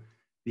 go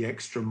the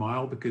extra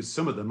mile, because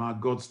some of them are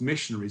God's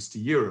missionaries to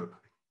Europe.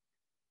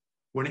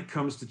 When it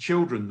comes to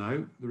children,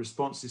 though, the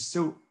response is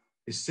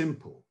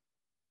simple.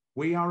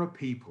 We are a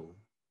people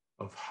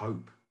of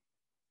hope,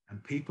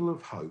 and people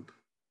of hope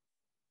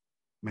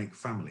make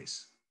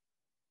families.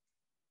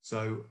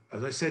 So,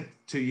 as I said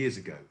 2 years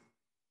ago,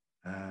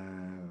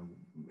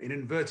 in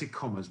inverted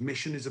commas,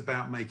 mission is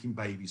about making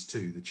babies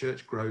too. The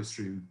church grows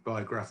through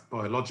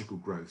biological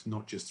growth,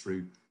 not just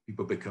through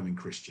people becoming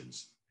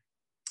Christians.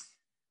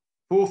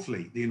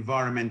 Fourthly, the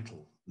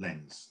environmental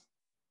lens.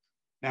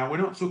 Now, we're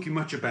not talking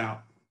much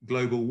about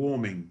global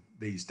warming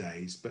these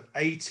days, but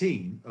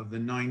 18 of the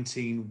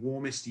 19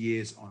 warmest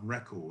years on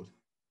record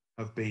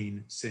have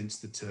been since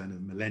the turn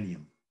of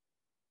millennium.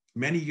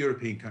 Many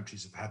European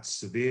countries have had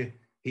severe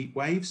heat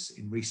waves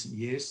in recent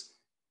years,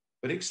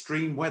 but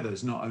extreme weather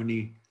is not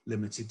only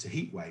limited to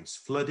heat waves.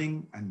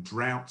 Flooding and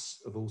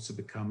droughts have also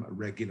become a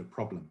regular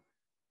problem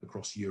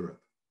across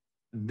Europe.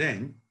 And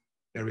then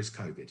there is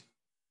COVID.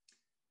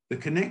 The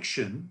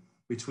connection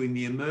between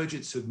the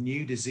emergence of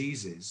new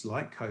diseases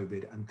like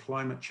COVID and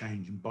climate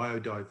change and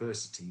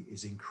biodiversity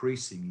is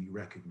increasingly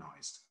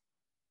recognized.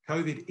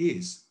 COVID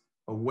is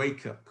a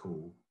wake-up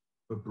call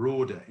for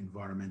broader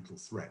environmental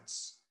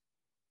threats.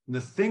 And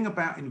the thing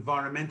about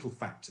environmental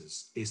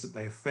factors is that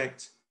they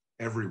affect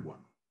everyone.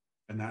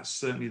 And that's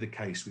certainly the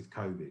case with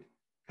COVID.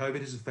 COVID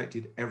has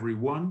affected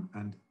everyone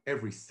and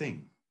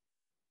everything.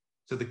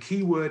 So the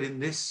key word in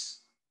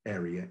this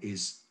area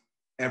is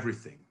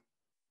everything.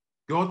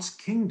 God's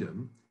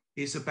kingdom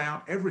is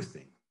about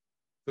everything.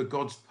 For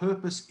God's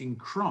purpose in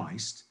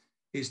Christ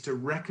is to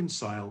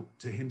reconcile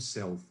to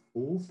himself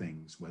all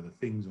things, whether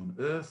things on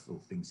earth or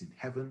things in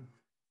heaven,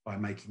 by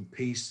making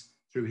peace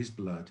through his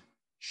blood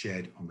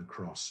shed on the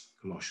cross,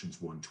 Colossians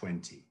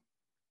 1:20.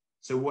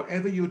 So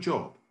whatever your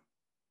job,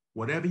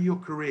 whatever your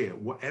career,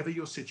 whatever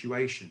your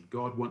situation,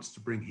 God wants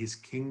to bring his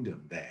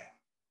kingdom there.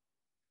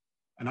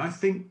 And I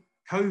think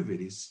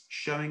COVID is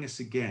showing us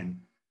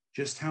again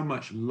just how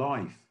much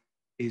life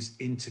is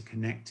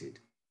interconnected,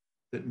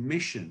 that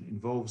mission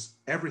involves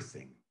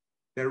everything.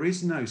 There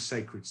is no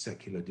sacred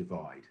secular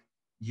divide.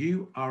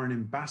 You are an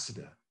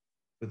ambassador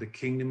for the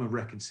kingdom of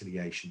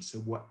reconciliation. So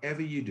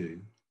whatever you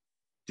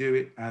do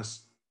it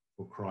as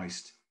for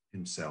Christ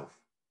himself.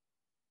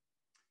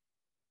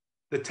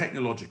 The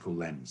technological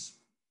lens.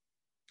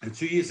 And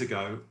 2 years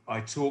ago,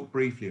 I talked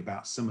briefly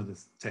about some of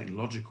the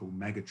technological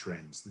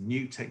megatrends, the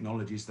new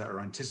technologies that are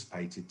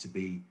anticipated to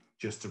be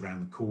just around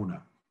the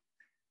corner.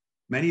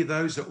 Many of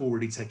those are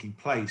already taking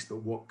place, but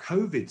what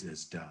COVID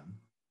has done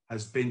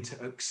has been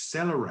to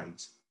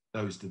accelerate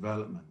those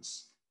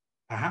developments,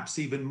 perhaps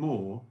even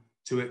more,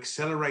 to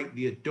accelerate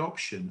the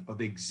adoption of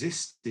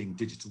existing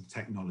digital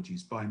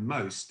technologies by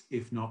most,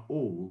 if not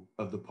all,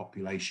 of the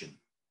population.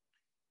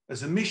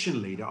 As a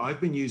mission leader,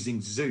 I've been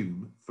using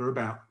Zoom for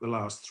about the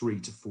last 3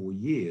 to 4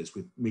 years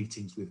with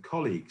meetings with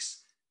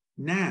colleagues.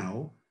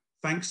 Now,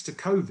 thanks to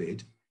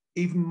COVID,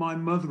 even my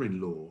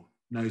mother-in-law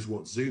knows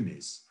what Zoom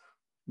is.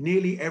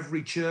 Nearly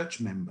every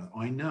church member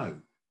I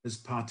know has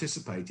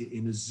participated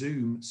in a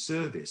Zoom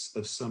service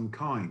of some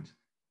kind.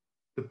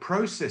 The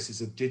processes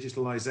of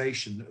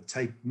digitalization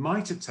that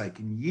might have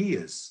taken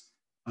years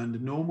under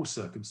normal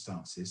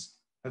circumstances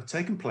have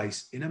taken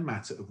place in a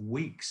matter of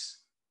weeks.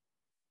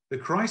 The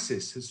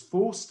crisis has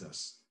forced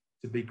us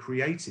to be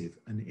creative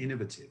and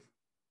innovative.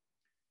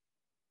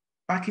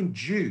 Back in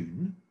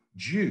June,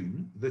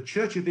 the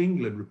Church of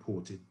England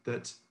reported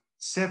that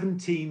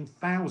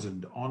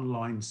 17,000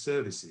 online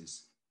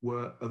services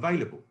were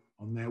available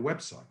on their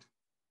website.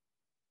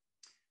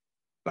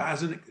 But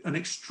as an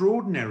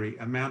extraordinary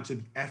amount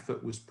of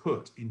effort was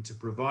put into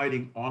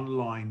providing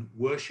online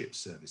worship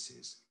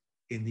services,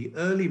 in the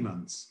early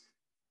months,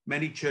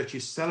 many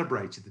churches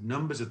celebrated the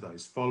numbers of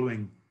those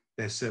following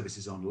their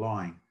services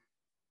online.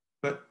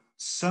 But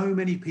so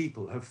many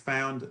people have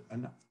found,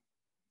 and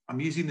I'm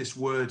using this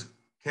word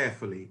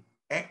carefully,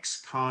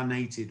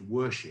 excarnated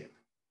worship,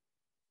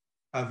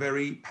 a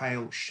very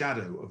pale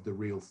shadow of the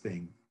real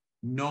thing,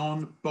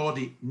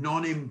 non-embodied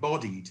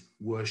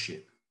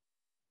worship,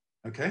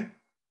 okay,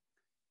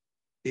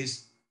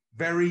 is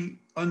very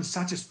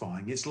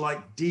unsatisfying. It's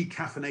like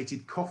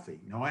decaffeinated coffee.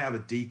 Now, I have a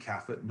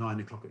decaf at 9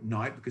 o'clock at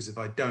night because if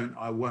I don't,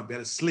 I won't be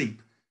able to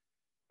sleep.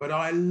 But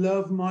I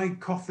love my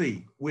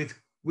coffee with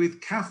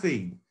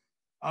caffeine.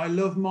 I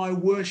love my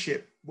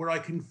worship where I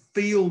can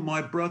feel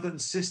my brother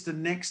and sister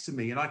next to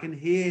me and I can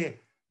hear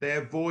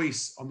their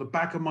voice on the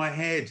back of my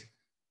head.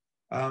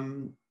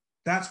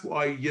 That's what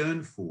I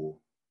yearn for.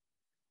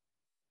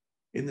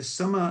 In the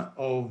summer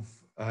of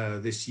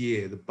this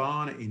year, the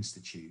Barna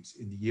Institute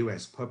in the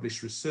US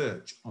published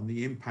research on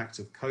the impact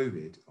of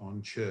COVID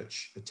on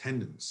church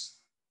attendance.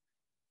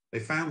 They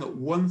found that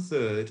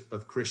 1/3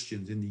 of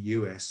Christians in the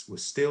US were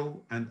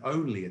still and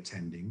only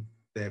attending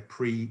their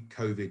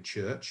pre-COVID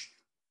church.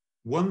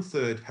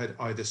 1/3 had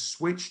either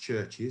switched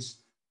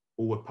churches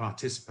or were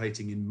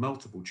participating in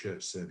multiple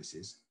church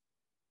services.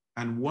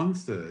 And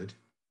 1/3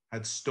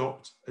 had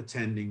stopped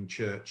attending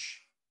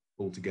church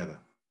altogether.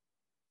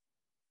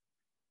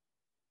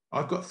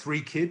 I've got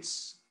 3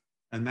 kids,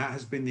 and that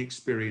has been the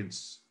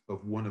experience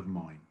of one of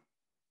mine.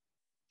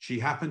 She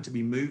happened to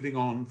be moving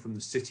on from the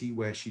city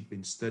where she'd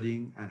been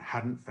studying and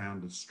hadn't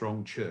found a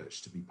strong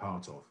church to be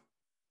part of.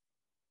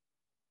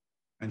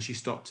 And she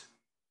stopped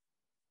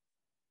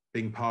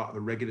being part of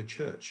a regular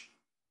church.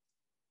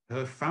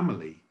 Her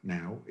family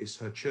now is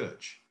her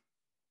church.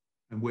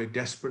 And we're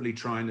desperately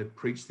trying to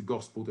preach the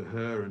gospel to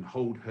her and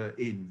hold her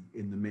in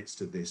the midst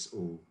of this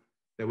all.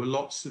 There were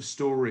lots of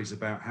stories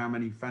about how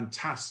many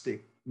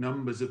fantastic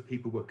numbers of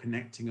people were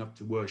connecting up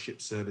to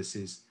worship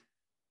services,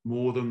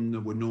 more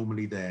than were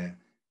normally there,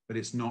 but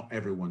it's not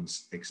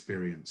everyone's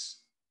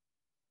experience.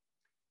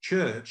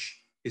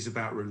 Church is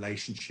about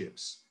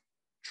relationships,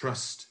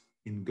 trust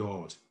in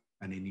God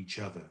and in each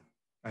other,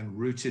 and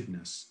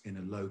rootedness in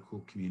a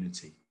local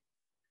community.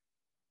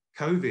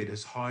 COVID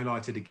has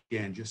highlighted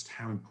again just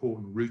how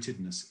important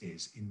rootedness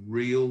is in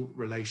real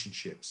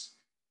relationships,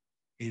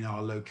 in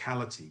our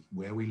locality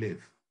where we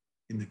live,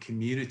 in the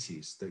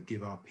communities that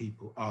give our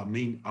people,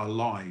 our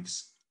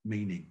lives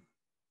meaning.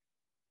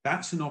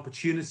 That's an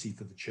opportunity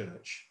for the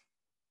church.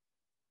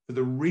 For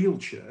the real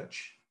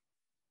church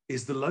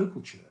is the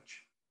local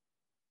church.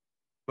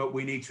 But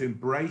we need to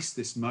embrace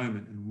this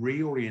moment and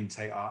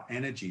reorientate our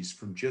energies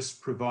from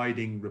just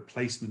providing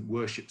replacement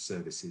worship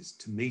services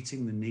to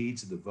meeting the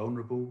needs of the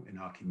vulnerable in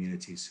our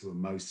communities who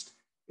are most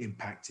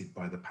impacted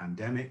by the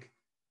pandemic,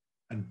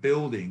 and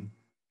building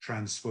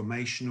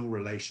transformational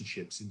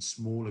relationships in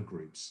smaller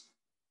groups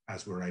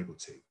as we're able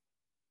to.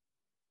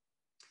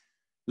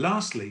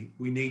 Lastly,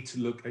 we need to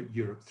look at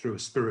Europe through a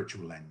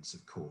spiritual lens,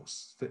 of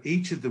course. For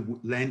each of the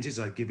lenses,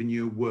 I've given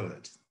you a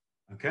word,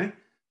 okay?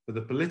 For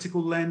the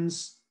political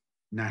lens,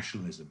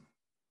 nationalism.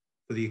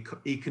 For the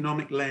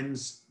economic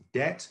lens,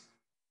 debt.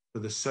 For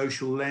the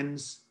social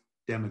lens,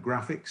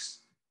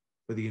 demographics.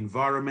 For the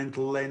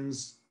environmental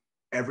lens,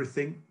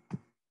 everything.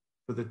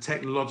 For the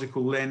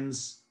technological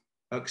lens,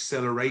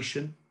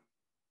 acceleration.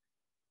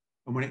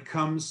 And when it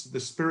comes to the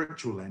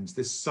spiritual lens,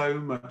 there's so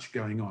much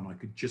going on. I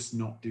could just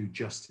not do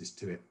justice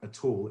to it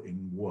at all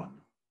in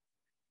one.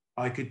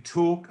 I could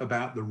talk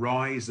about the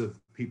rise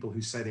of people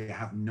who say they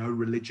have no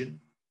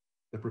religion,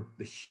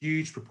 the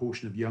huge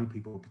proportion of young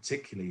people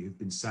particularly who've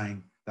been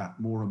saying that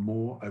more and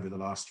more over the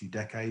last few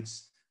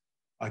decades.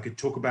 I could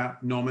talk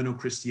about nominal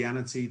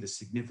Christianity, the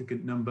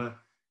significant number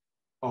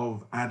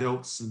of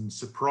adults and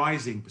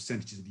surprising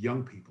percentages of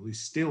young people who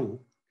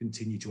still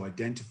continue to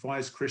identify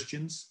as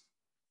Christians.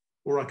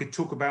 Or I could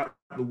talk about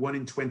the 1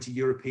 in 20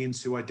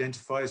 Europeans who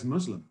identify as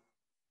Muslim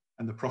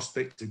and the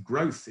prospect of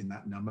growth in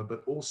that number,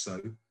 but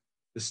also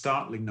the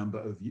startling number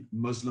of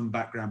Muslim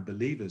background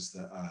believers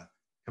that are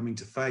coming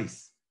to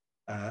faith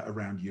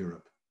around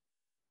Europe.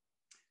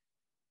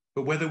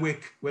 But whether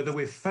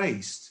we're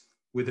faced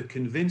with a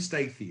convinced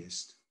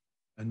atheist,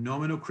 a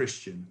nominal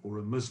Christian, or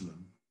a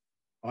Muslim,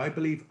 I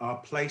believe our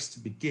place to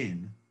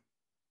begin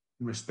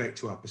in respect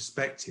to our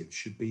perspective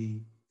should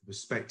be the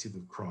perspective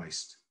of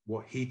Christ,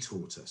 what he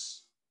taught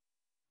us.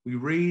 We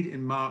read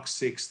in Mark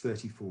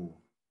 6:34,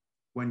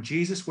 when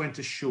Jesus went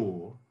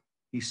ashore,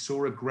 he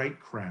saw a great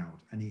crowd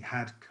and he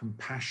had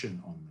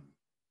compassion on them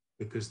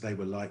because they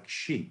were like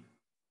sheep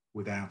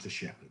without a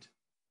shepherd.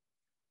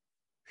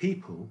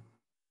 People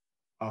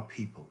are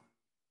people.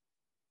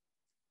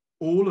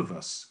 All of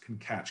us can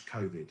catch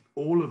COVID.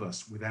 All of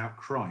us without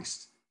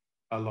Christ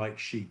are like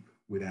sheep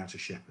without a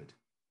shepherd.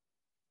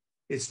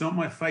 It's not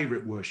my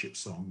favorite worship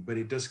song, but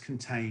it does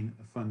contain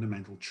a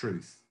fundamental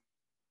truth.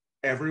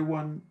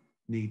 Everyone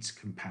needs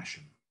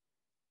compassion,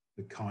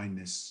 the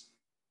kindness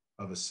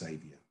of a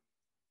savior.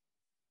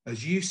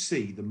 As you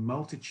see the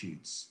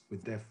multitudes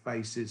with their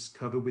faces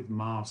covered with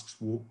masks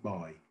walk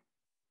by,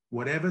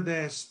 whatever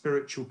their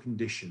spiritual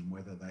condition,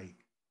 whether they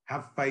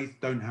have faith,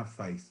 don't have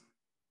faith,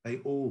 they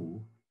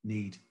all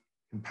need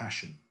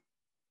compassion.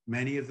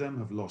 Many of them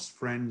have lost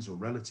friends or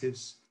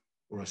relatives,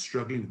 or are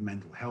struggling with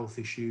mental health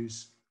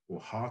issues,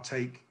 or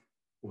heartache,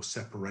 or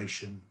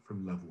separation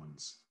from loved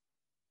ones.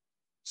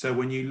 So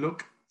when you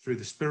look through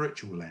the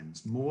spiritual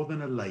lens, more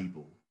than a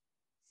label,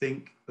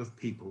 think of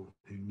people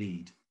who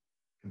need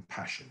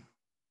compassion.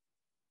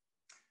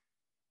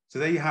 So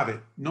there you have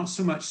it. Not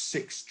so much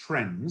 6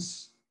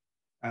 trends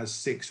as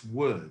 6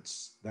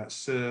 words that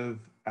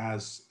serve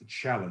as a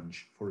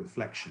challenge for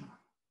reflection.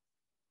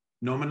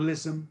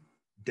 Nominalism,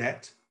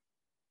 debt,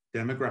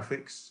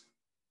 demographics,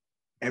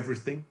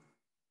 everything,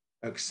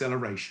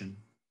 acceleration,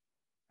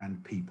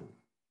 and people.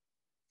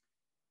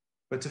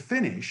 But to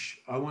finish,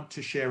 I want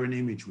to share an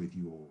image with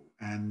you all.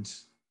 And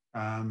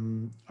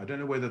I don't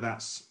know whether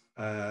that's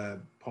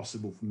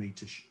possible for me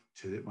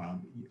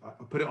well,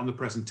 I'll put it on the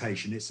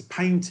presentation. It's a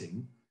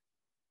painting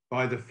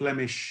by the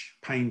Flemish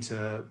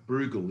painter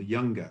Bruegel the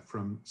Younger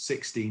from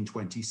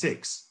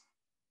 1626.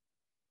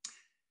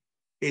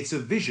 It's a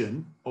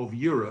vision of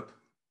Europe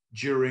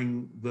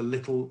during the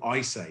Little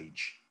Ice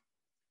Age.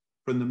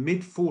 From the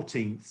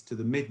mid-14th to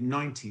the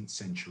mid-19th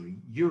century,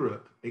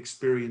 Europe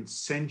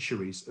experienced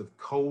centuries of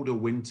colder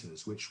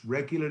winters, which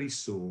regularly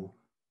saw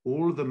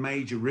all of the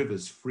major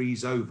rivers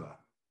freeze over,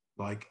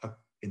 like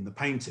in the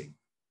painting.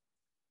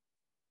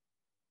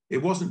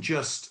 It wasn't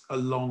just a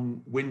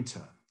long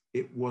winter,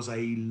 it was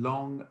a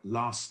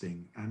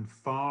long-lasting and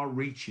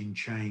far-reaching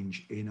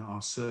change in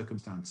our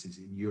circumstances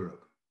in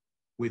Europe,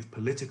 with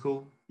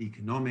political,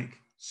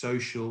 economic,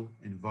 social,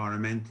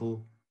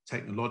 environmental,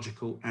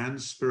 technological, and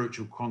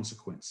spiritual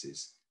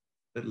consequences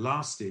that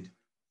lasted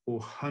for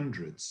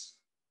hundreds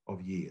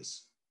of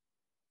years.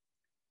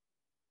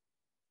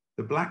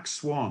 The black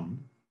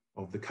swan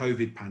of the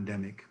COVID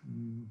pandemic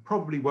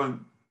probably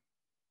won't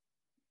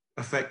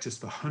affect us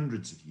for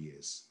hundreds of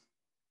years,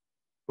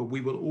 but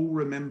we will all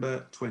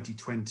remember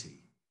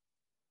 2020.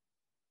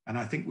 And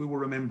I think we will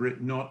remember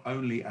it not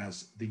only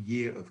as the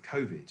year of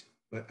COVID,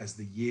 but as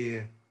the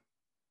year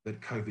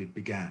that COVID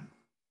began,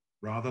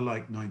 rather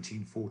like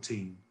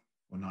 1914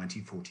 or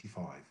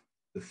 1945,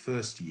 the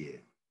first year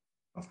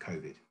of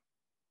COVID.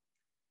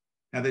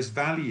 Now, there's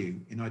value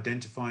in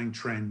identifying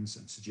trends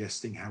and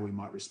suggesting how we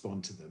might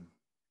respond to them,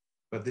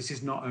 but this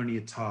is not only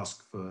a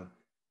task for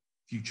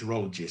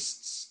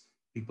futurologists,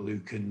 people who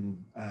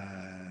can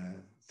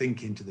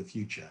think into the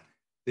future.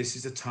 This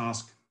is a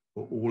task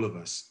for all of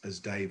us, as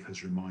Dave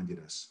has reminded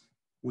us.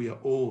 We are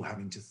all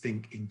having to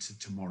think into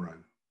tomorrow.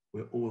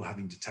 We're all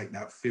having to take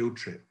that field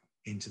trip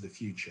into the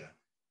future.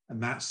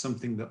 And that's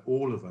something that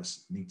all of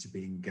us need to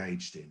be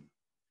engaged in.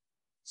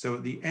 So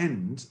at the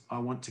end, I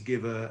want to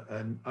give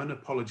an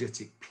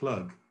unapologetic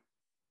plug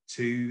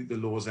to the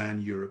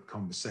Lausanne Europe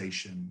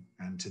conversation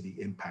and to the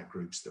impact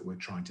groups that we're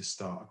trying to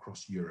start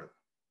across Europe.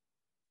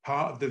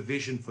 Part of the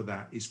vision for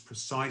that is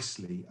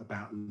precisely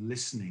about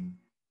listening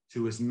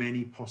to as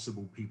many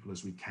possible people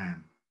as we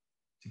can,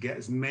 to get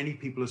as many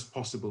people as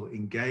possible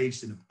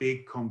engaged in a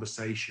big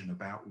conversation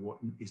about what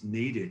is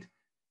needed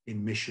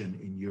in mission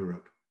in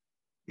Europe,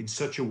 in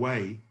such a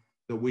way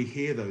that we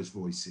hear those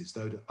voices,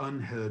 those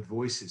unheard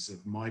voices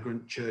of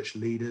migrant church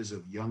leaders,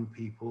 of young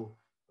people,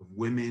 of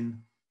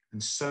women,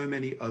 and so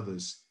many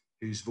others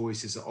whose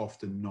voices are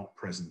often not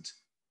present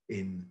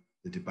in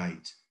the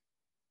debate.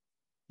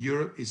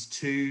 Europe is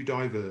too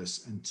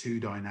diverse and too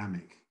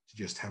dynamic to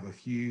just have a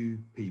few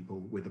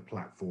people with a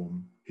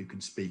platform who can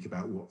speak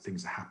about what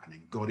things are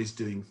happening. God is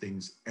doing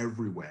things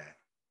everywhere.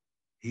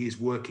 He is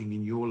working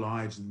in your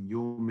lives and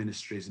your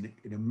ministries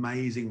in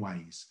amazing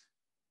ways.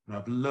 And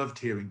I've loved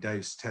hearing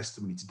Dave's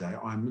testimony today.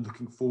 I'm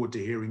looking forward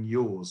to hearing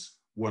yours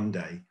one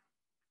day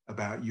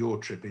about your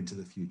trip into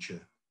the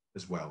future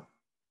as well.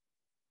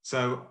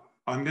 So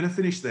I'm going to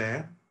finish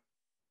there.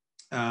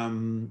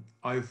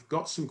 I've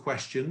got some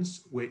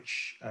questions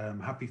which I'm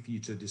happy for you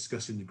to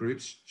discuss in the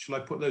groups. Shall I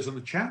put those on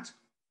the chat?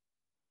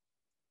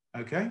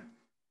 Okay.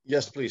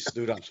 Yes, please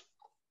do that.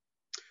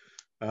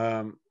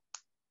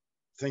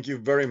 Thank you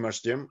very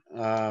much, Jim.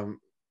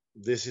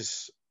 This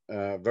is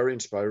very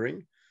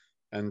inspiring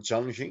and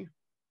challenging,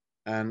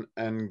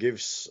 and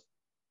gives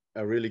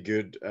a really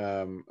good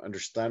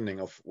understanding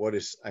of what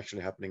is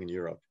actually happening in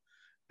Europe.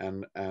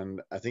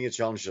 and I think it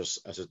challenges us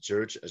as a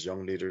church, as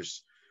young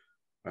leaders.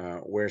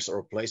 Where's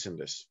our place in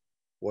this?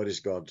 What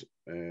is God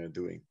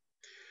doing?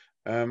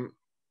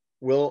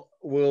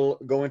 We'll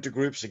go into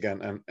groups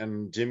again,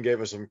 and Jim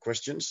gave us some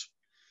questions.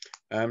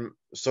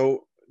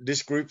 So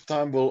this group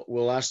time will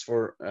last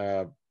for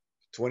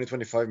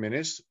 20-25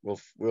 minutes.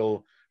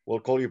 We'll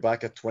call you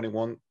back at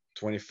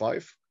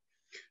 21:25.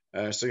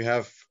 So you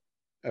have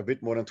a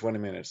bit more than 20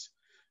 minutes,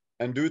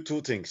 and do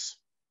two things.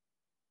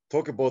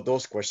 Talk about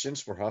those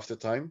questions for half the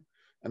time,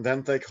 and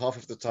then take half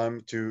of the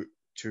time to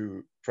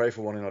pray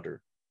for one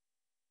another.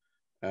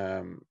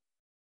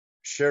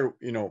 Share,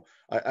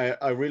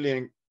 I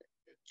really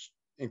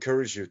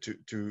encourage you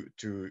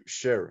to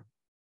share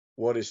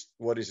what is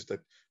it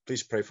that,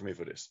 please pray for me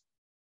for this.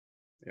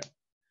 Yeah.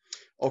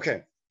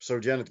 Okay. So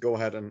Janet, go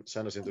ahead and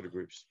send us into the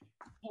groups.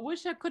 I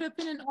wish I could have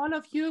been in all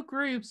of your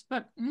groups,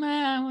 but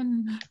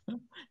man,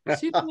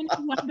 too many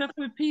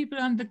wonderful people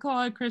on the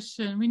call,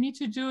 Christian. We need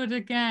to do it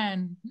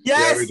again.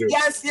 Yes,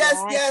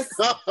 Yeah, yes.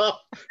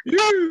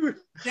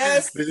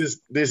 Yes.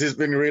 This has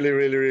been really,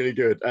 really, really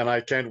good, and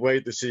I can't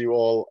wait to see you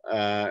all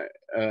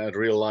at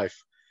real life.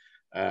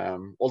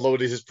 Although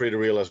this is pretty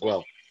real as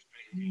well.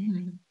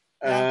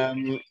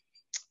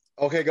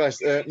 Okay, guys,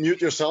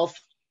 mute yourself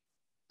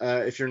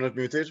if you're not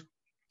muted.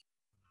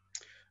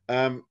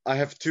 I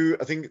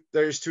think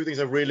there's two things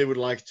I really would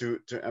like to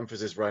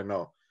emphasize right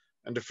now.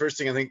 And the first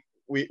thing, I think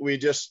we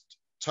just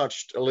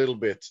touched a little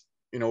bit.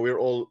 We're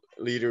all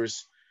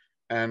leaders,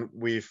 and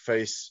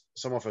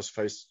some of us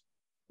face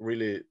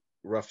really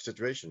rough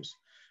situations.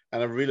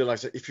 And I really like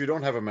that if you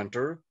don't have a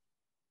mentor,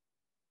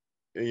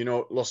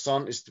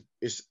 Lausanne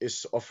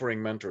is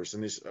offering mentors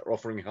and is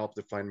offering help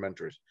to find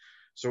mentors.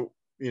 So,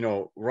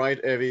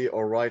 write Evie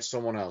or write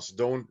someone else.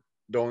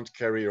 Don't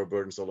carry your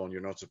burdens alone.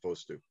 You're not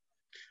supposed to.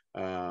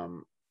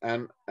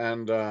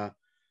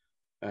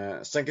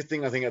 Second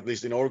thing, I think, at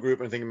least in our group,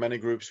 and I think in many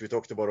groups, we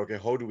talked about, okay,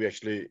 how do we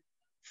actually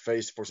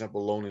face, for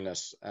example,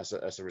 loneliness as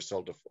a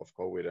result of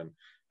COVID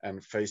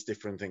and face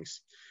different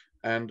things.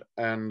 And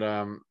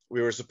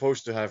we were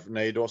supposed to have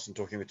Nay Dawson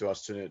talking to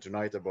us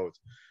tonight about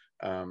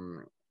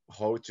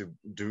how to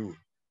do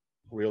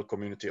real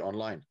community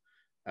online,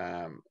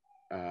 and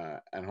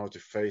how to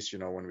face,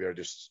 when we are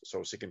just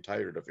so sick and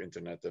tired of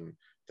internet and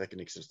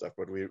techniques and stuff.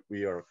 But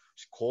we are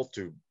called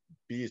to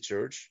be a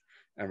church,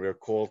 and we are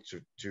called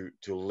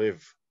to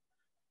live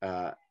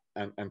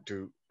and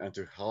to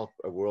help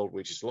a world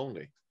which is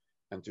lonely,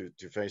 and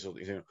to face all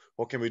these.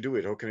 How can we do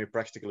it? How can we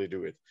practically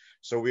do it?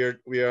 So we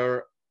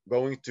are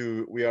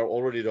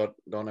already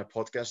done a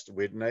podcast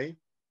with Nay,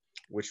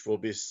 which will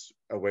be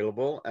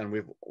available, and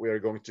we are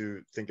going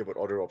to think about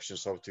other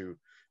options, how to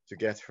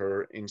get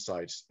her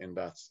insights in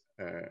that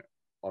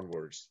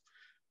onwards.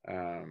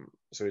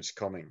 So it's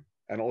coming.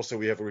 And also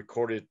we have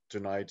recorded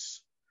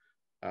tonight's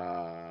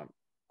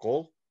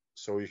call,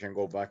 so you can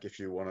go back if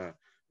you want to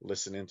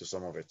listen into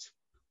some of it.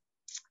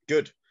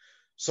 Good.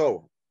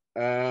 So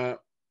can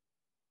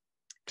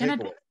I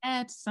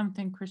add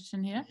something,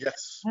 Christian, here?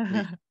 Yes.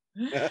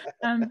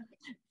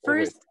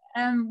 First,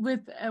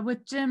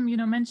 with Jim,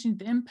 mentioned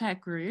the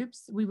impact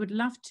groups. We would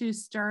love to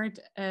start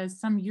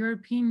some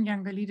European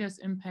younger leaders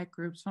impact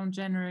groups from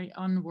January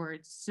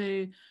onwards.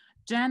 So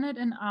Janet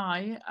and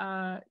I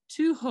are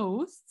two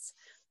hosts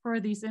for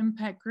these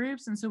impact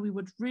groups, and so we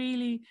would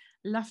really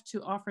love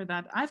to offer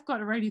that. I've got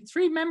already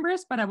 3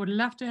 members, but I would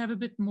love to have a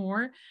bit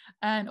more.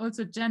 And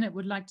also Janet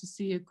would like to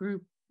see a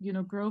group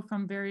grow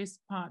from various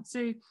parts.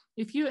 So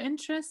if you're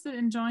interested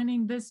in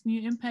joining this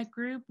new impact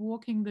group,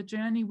 walking the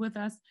journey with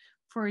us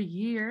for a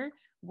year,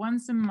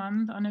 once a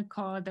month on a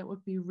call, that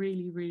would be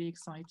really, really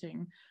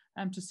exciting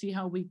to see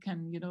how we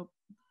can,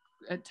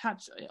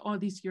 touch all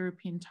these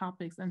European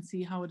topics and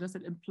see how does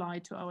it apply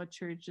to our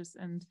churches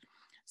and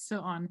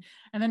so on.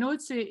 And then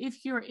also,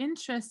 if you're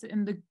interested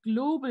in the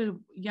global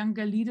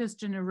younger leaders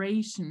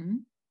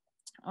generation,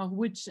 of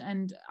which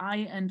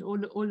I and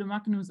Ole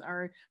Magnus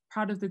are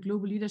part of the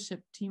global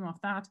leadership team of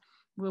that,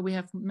 where we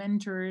have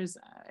mentors,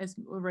 as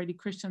already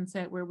Christian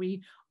said, where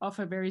we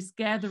offer various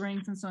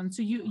gatherings and so on.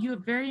 So you're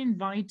very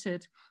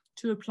invited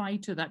to apply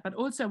to that. But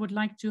also I would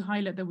like to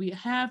highlight that we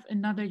have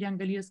another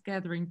younger leaders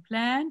gathering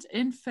planned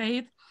in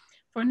faith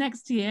for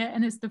next year,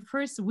 and it's the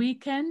first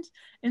weekend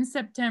in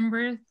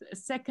September,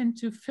 2nd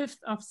to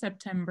 5th of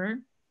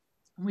September.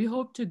 We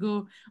hope to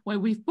go,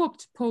 we've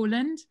booked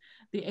Poland,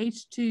 the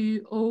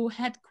H2O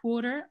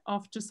headquarter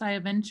of Josiah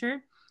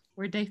Venture,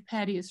 where Dave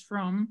Paddy is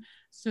from.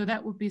 So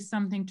that would be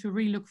something to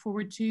really look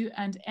forward to.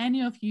 And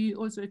any of you,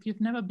 also, if you've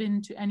never been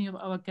to any of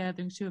our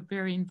gatherings, you're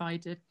very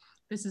invited.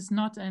 This is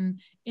not an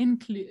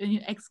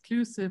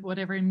exclusive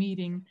whatever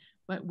meeting,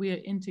 but we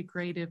are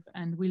integrative,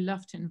 and we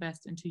love to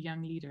invest into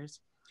young leaders.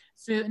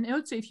 So, and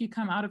also if you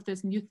come out of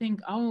this and you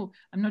think, oh,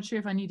 I'm not sure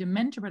if I need a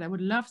mentor, but I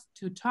would love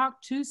to talk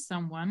to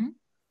someone,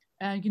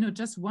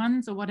 just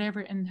once or whatever,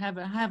 and have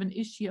an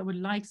issue, I would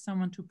like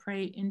someone to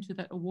pray into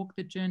that or walk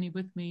the journey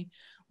with me.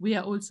 We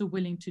are also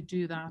willing to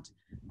do that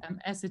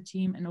as a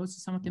team, and also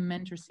some of the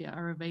mentors here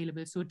are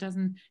available. So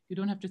you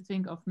don't have to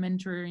think of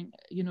mentoring,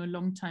 a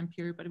long time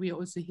period, but we are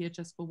also here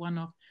just for one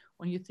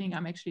when you think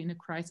I'm actually in a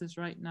crisis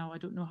right now, I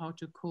don't know how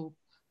to cope,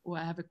 or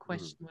I have a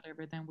question,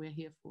 whatever, then we're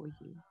here for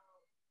you.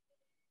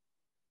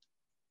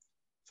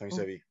 Thanks,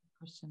 Evie.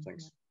 Question.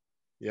 Thanks.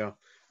 Yeah,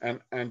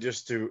 and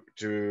just to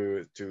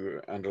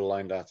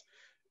underline that,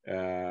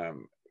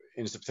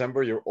 in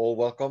September you're all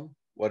welcome,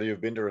 whether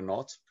you've been there or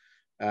not,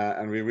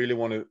 and we really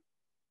want to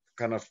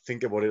kind of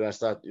think about it as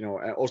that, you know,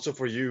 and also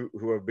for you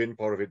who have been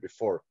part of it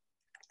before,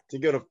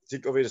 think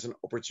of it as an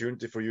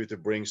opportunity for you to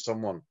bring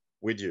someone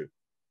with you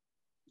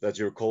that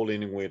you're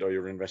co-leaning with or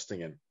you're investing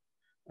in.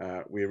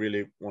 We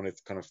really want to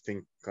kind of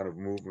think kind of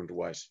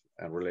movement-wise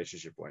and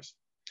relationship-wise.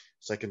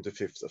 2nd to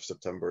 5th of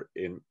September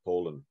in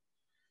Poland,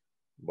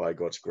 by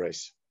God's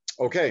grace.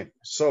 Okay,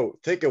 so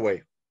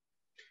takeaway.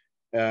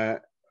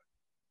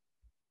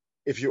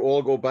 If you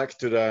all go back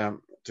to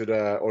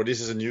the, or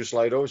this is a new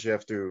Slido, so you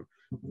have to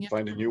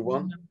find a new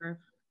one.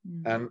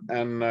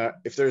 And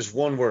if there's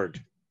one word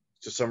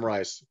to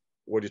summarize,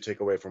 what do you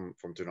take away from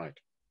tonight?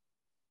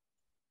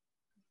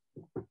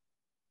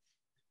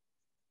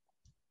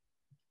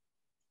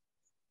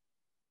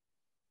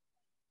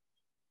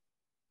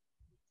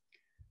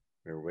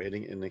 We're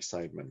waiting in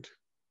excitement.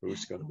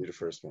 Who's going to be the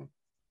first one?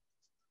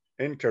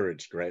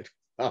 Encourage, great.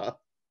 I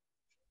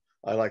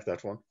like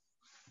that one.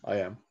 I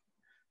am.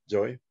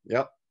 Joy,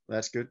 yep,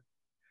 that's good.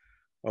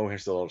 Oh,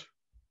 here's the Lord.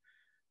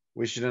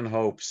 Vision and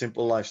hope,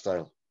 simple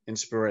lifestyle,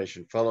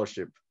 inspiration,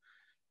 fellowship,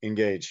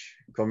 engage,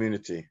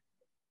 community.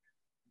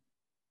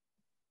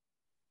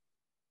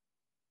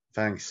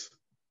 Thanks.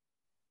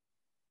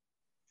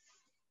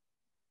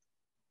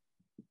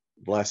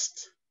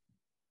 Blessed.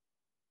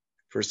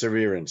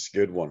 Perseverance,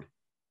 good one.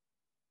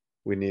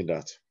 We need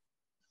that.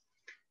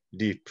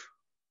 Deep.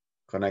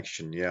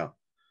 Connection, yeah.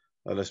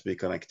 Let us be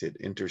connected.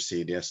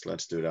 Intercede, yes,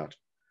 let's do that.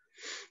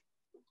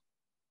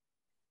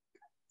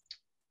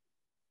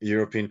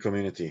 European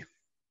community,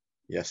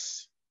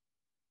 yes.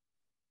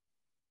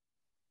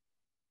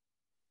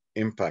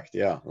 Impact,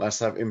 yeah. Let's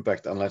have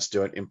impact and let's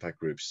join impact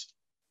groups.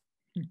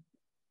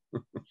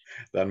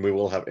 Then we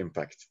will have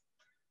impact.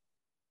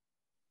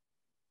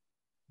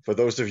 For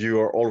those of you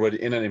who are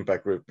already in an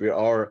impact group, we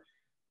are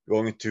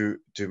going to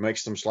make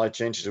some slight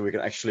changes so we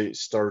can actually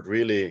start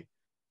really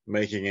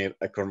making it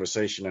a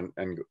conversation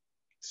and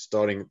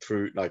starting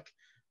through like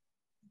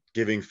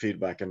giving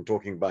feedback and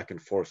talking back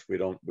and forth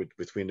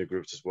between the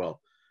groups as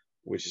well,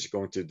 which is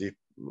going to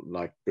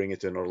bring it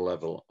to another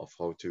level of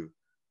how to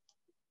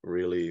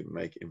really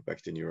make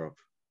impact in Europe.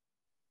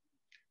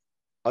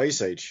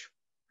 Ice Age,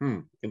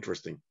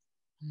 interesting.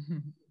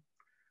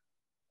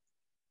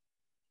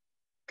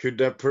 Could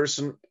that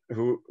person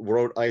who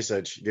wrote Ice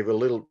Age give a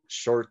little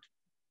short,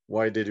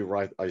 why did you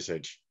write Ice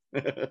Age?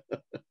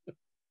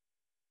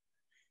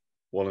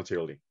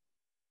 Voluntarily.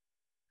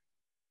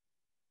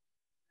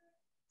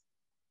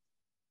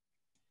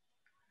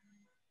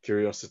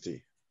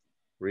 Curiosity,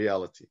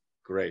 reality,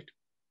 great.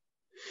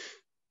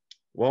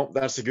 Well,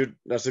 that's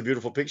a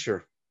beautiful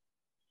picture.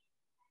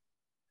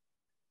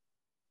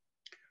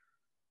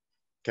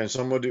 Can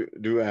somebody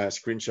do a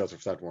screenshot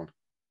of that one?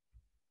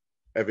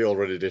 Evie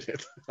already did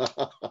it.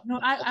 No,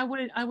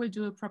 I will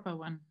do a proper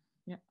one.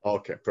 Yeah.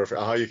 Okay, perfect.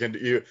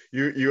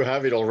 You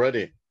have it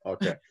already.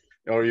 Okay,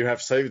 or you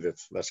have saved it.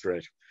 That's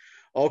great.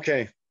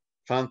 Okay,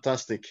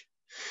 fantastic.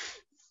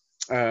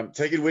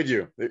 Take it with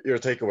you. Your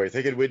takeaway.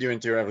 Take it with you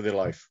into your everyday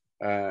life,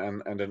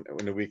 and then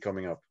in the week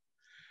coming up.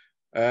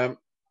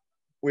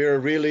 We are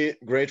really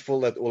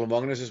grateful that Ole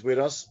Magnus is with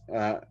us.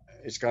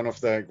 He's kind of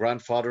the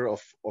grandfather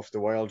of the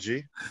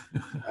YLG.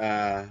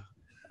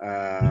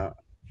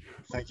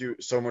 Thank you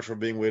so much for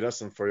being with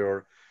us and for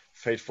your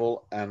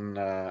faithful and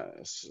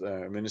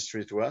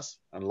ministry to us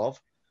and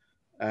love.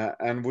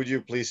 And would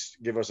you please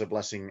give us a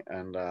blessing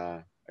and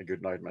a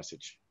good night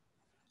message?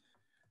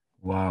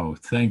 Wow,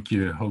 thank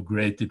you. How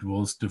great it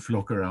was to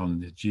flock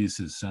around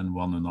Jesus and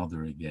one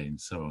another again.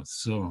 So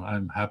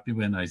I'm happy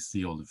when I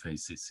see all the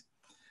faces.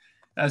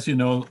 As you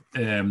know,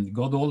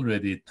 God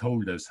already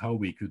told us how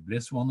we could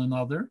bless one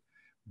another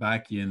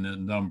back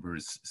in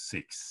Numbers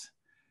 6.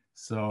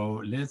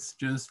 So let's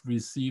just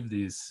receive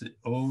this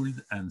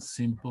old and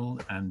simple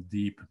and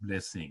deep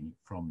blessing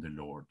from the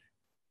Lord.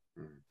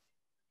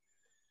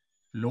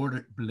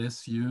 Lord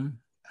bless you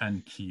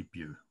and keep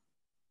you.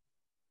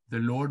 The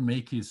Lord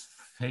make his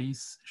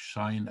face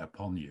shine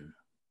upon you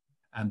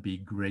and be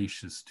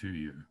gracious to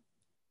you.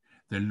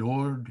 The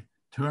Lord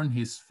turn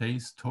his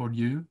face toward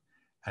you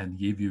and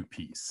give you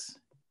peace.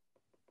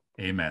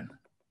 Amen.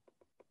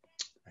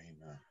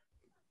 Amen.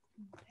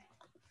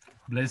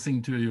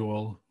 Blessing to you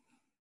all.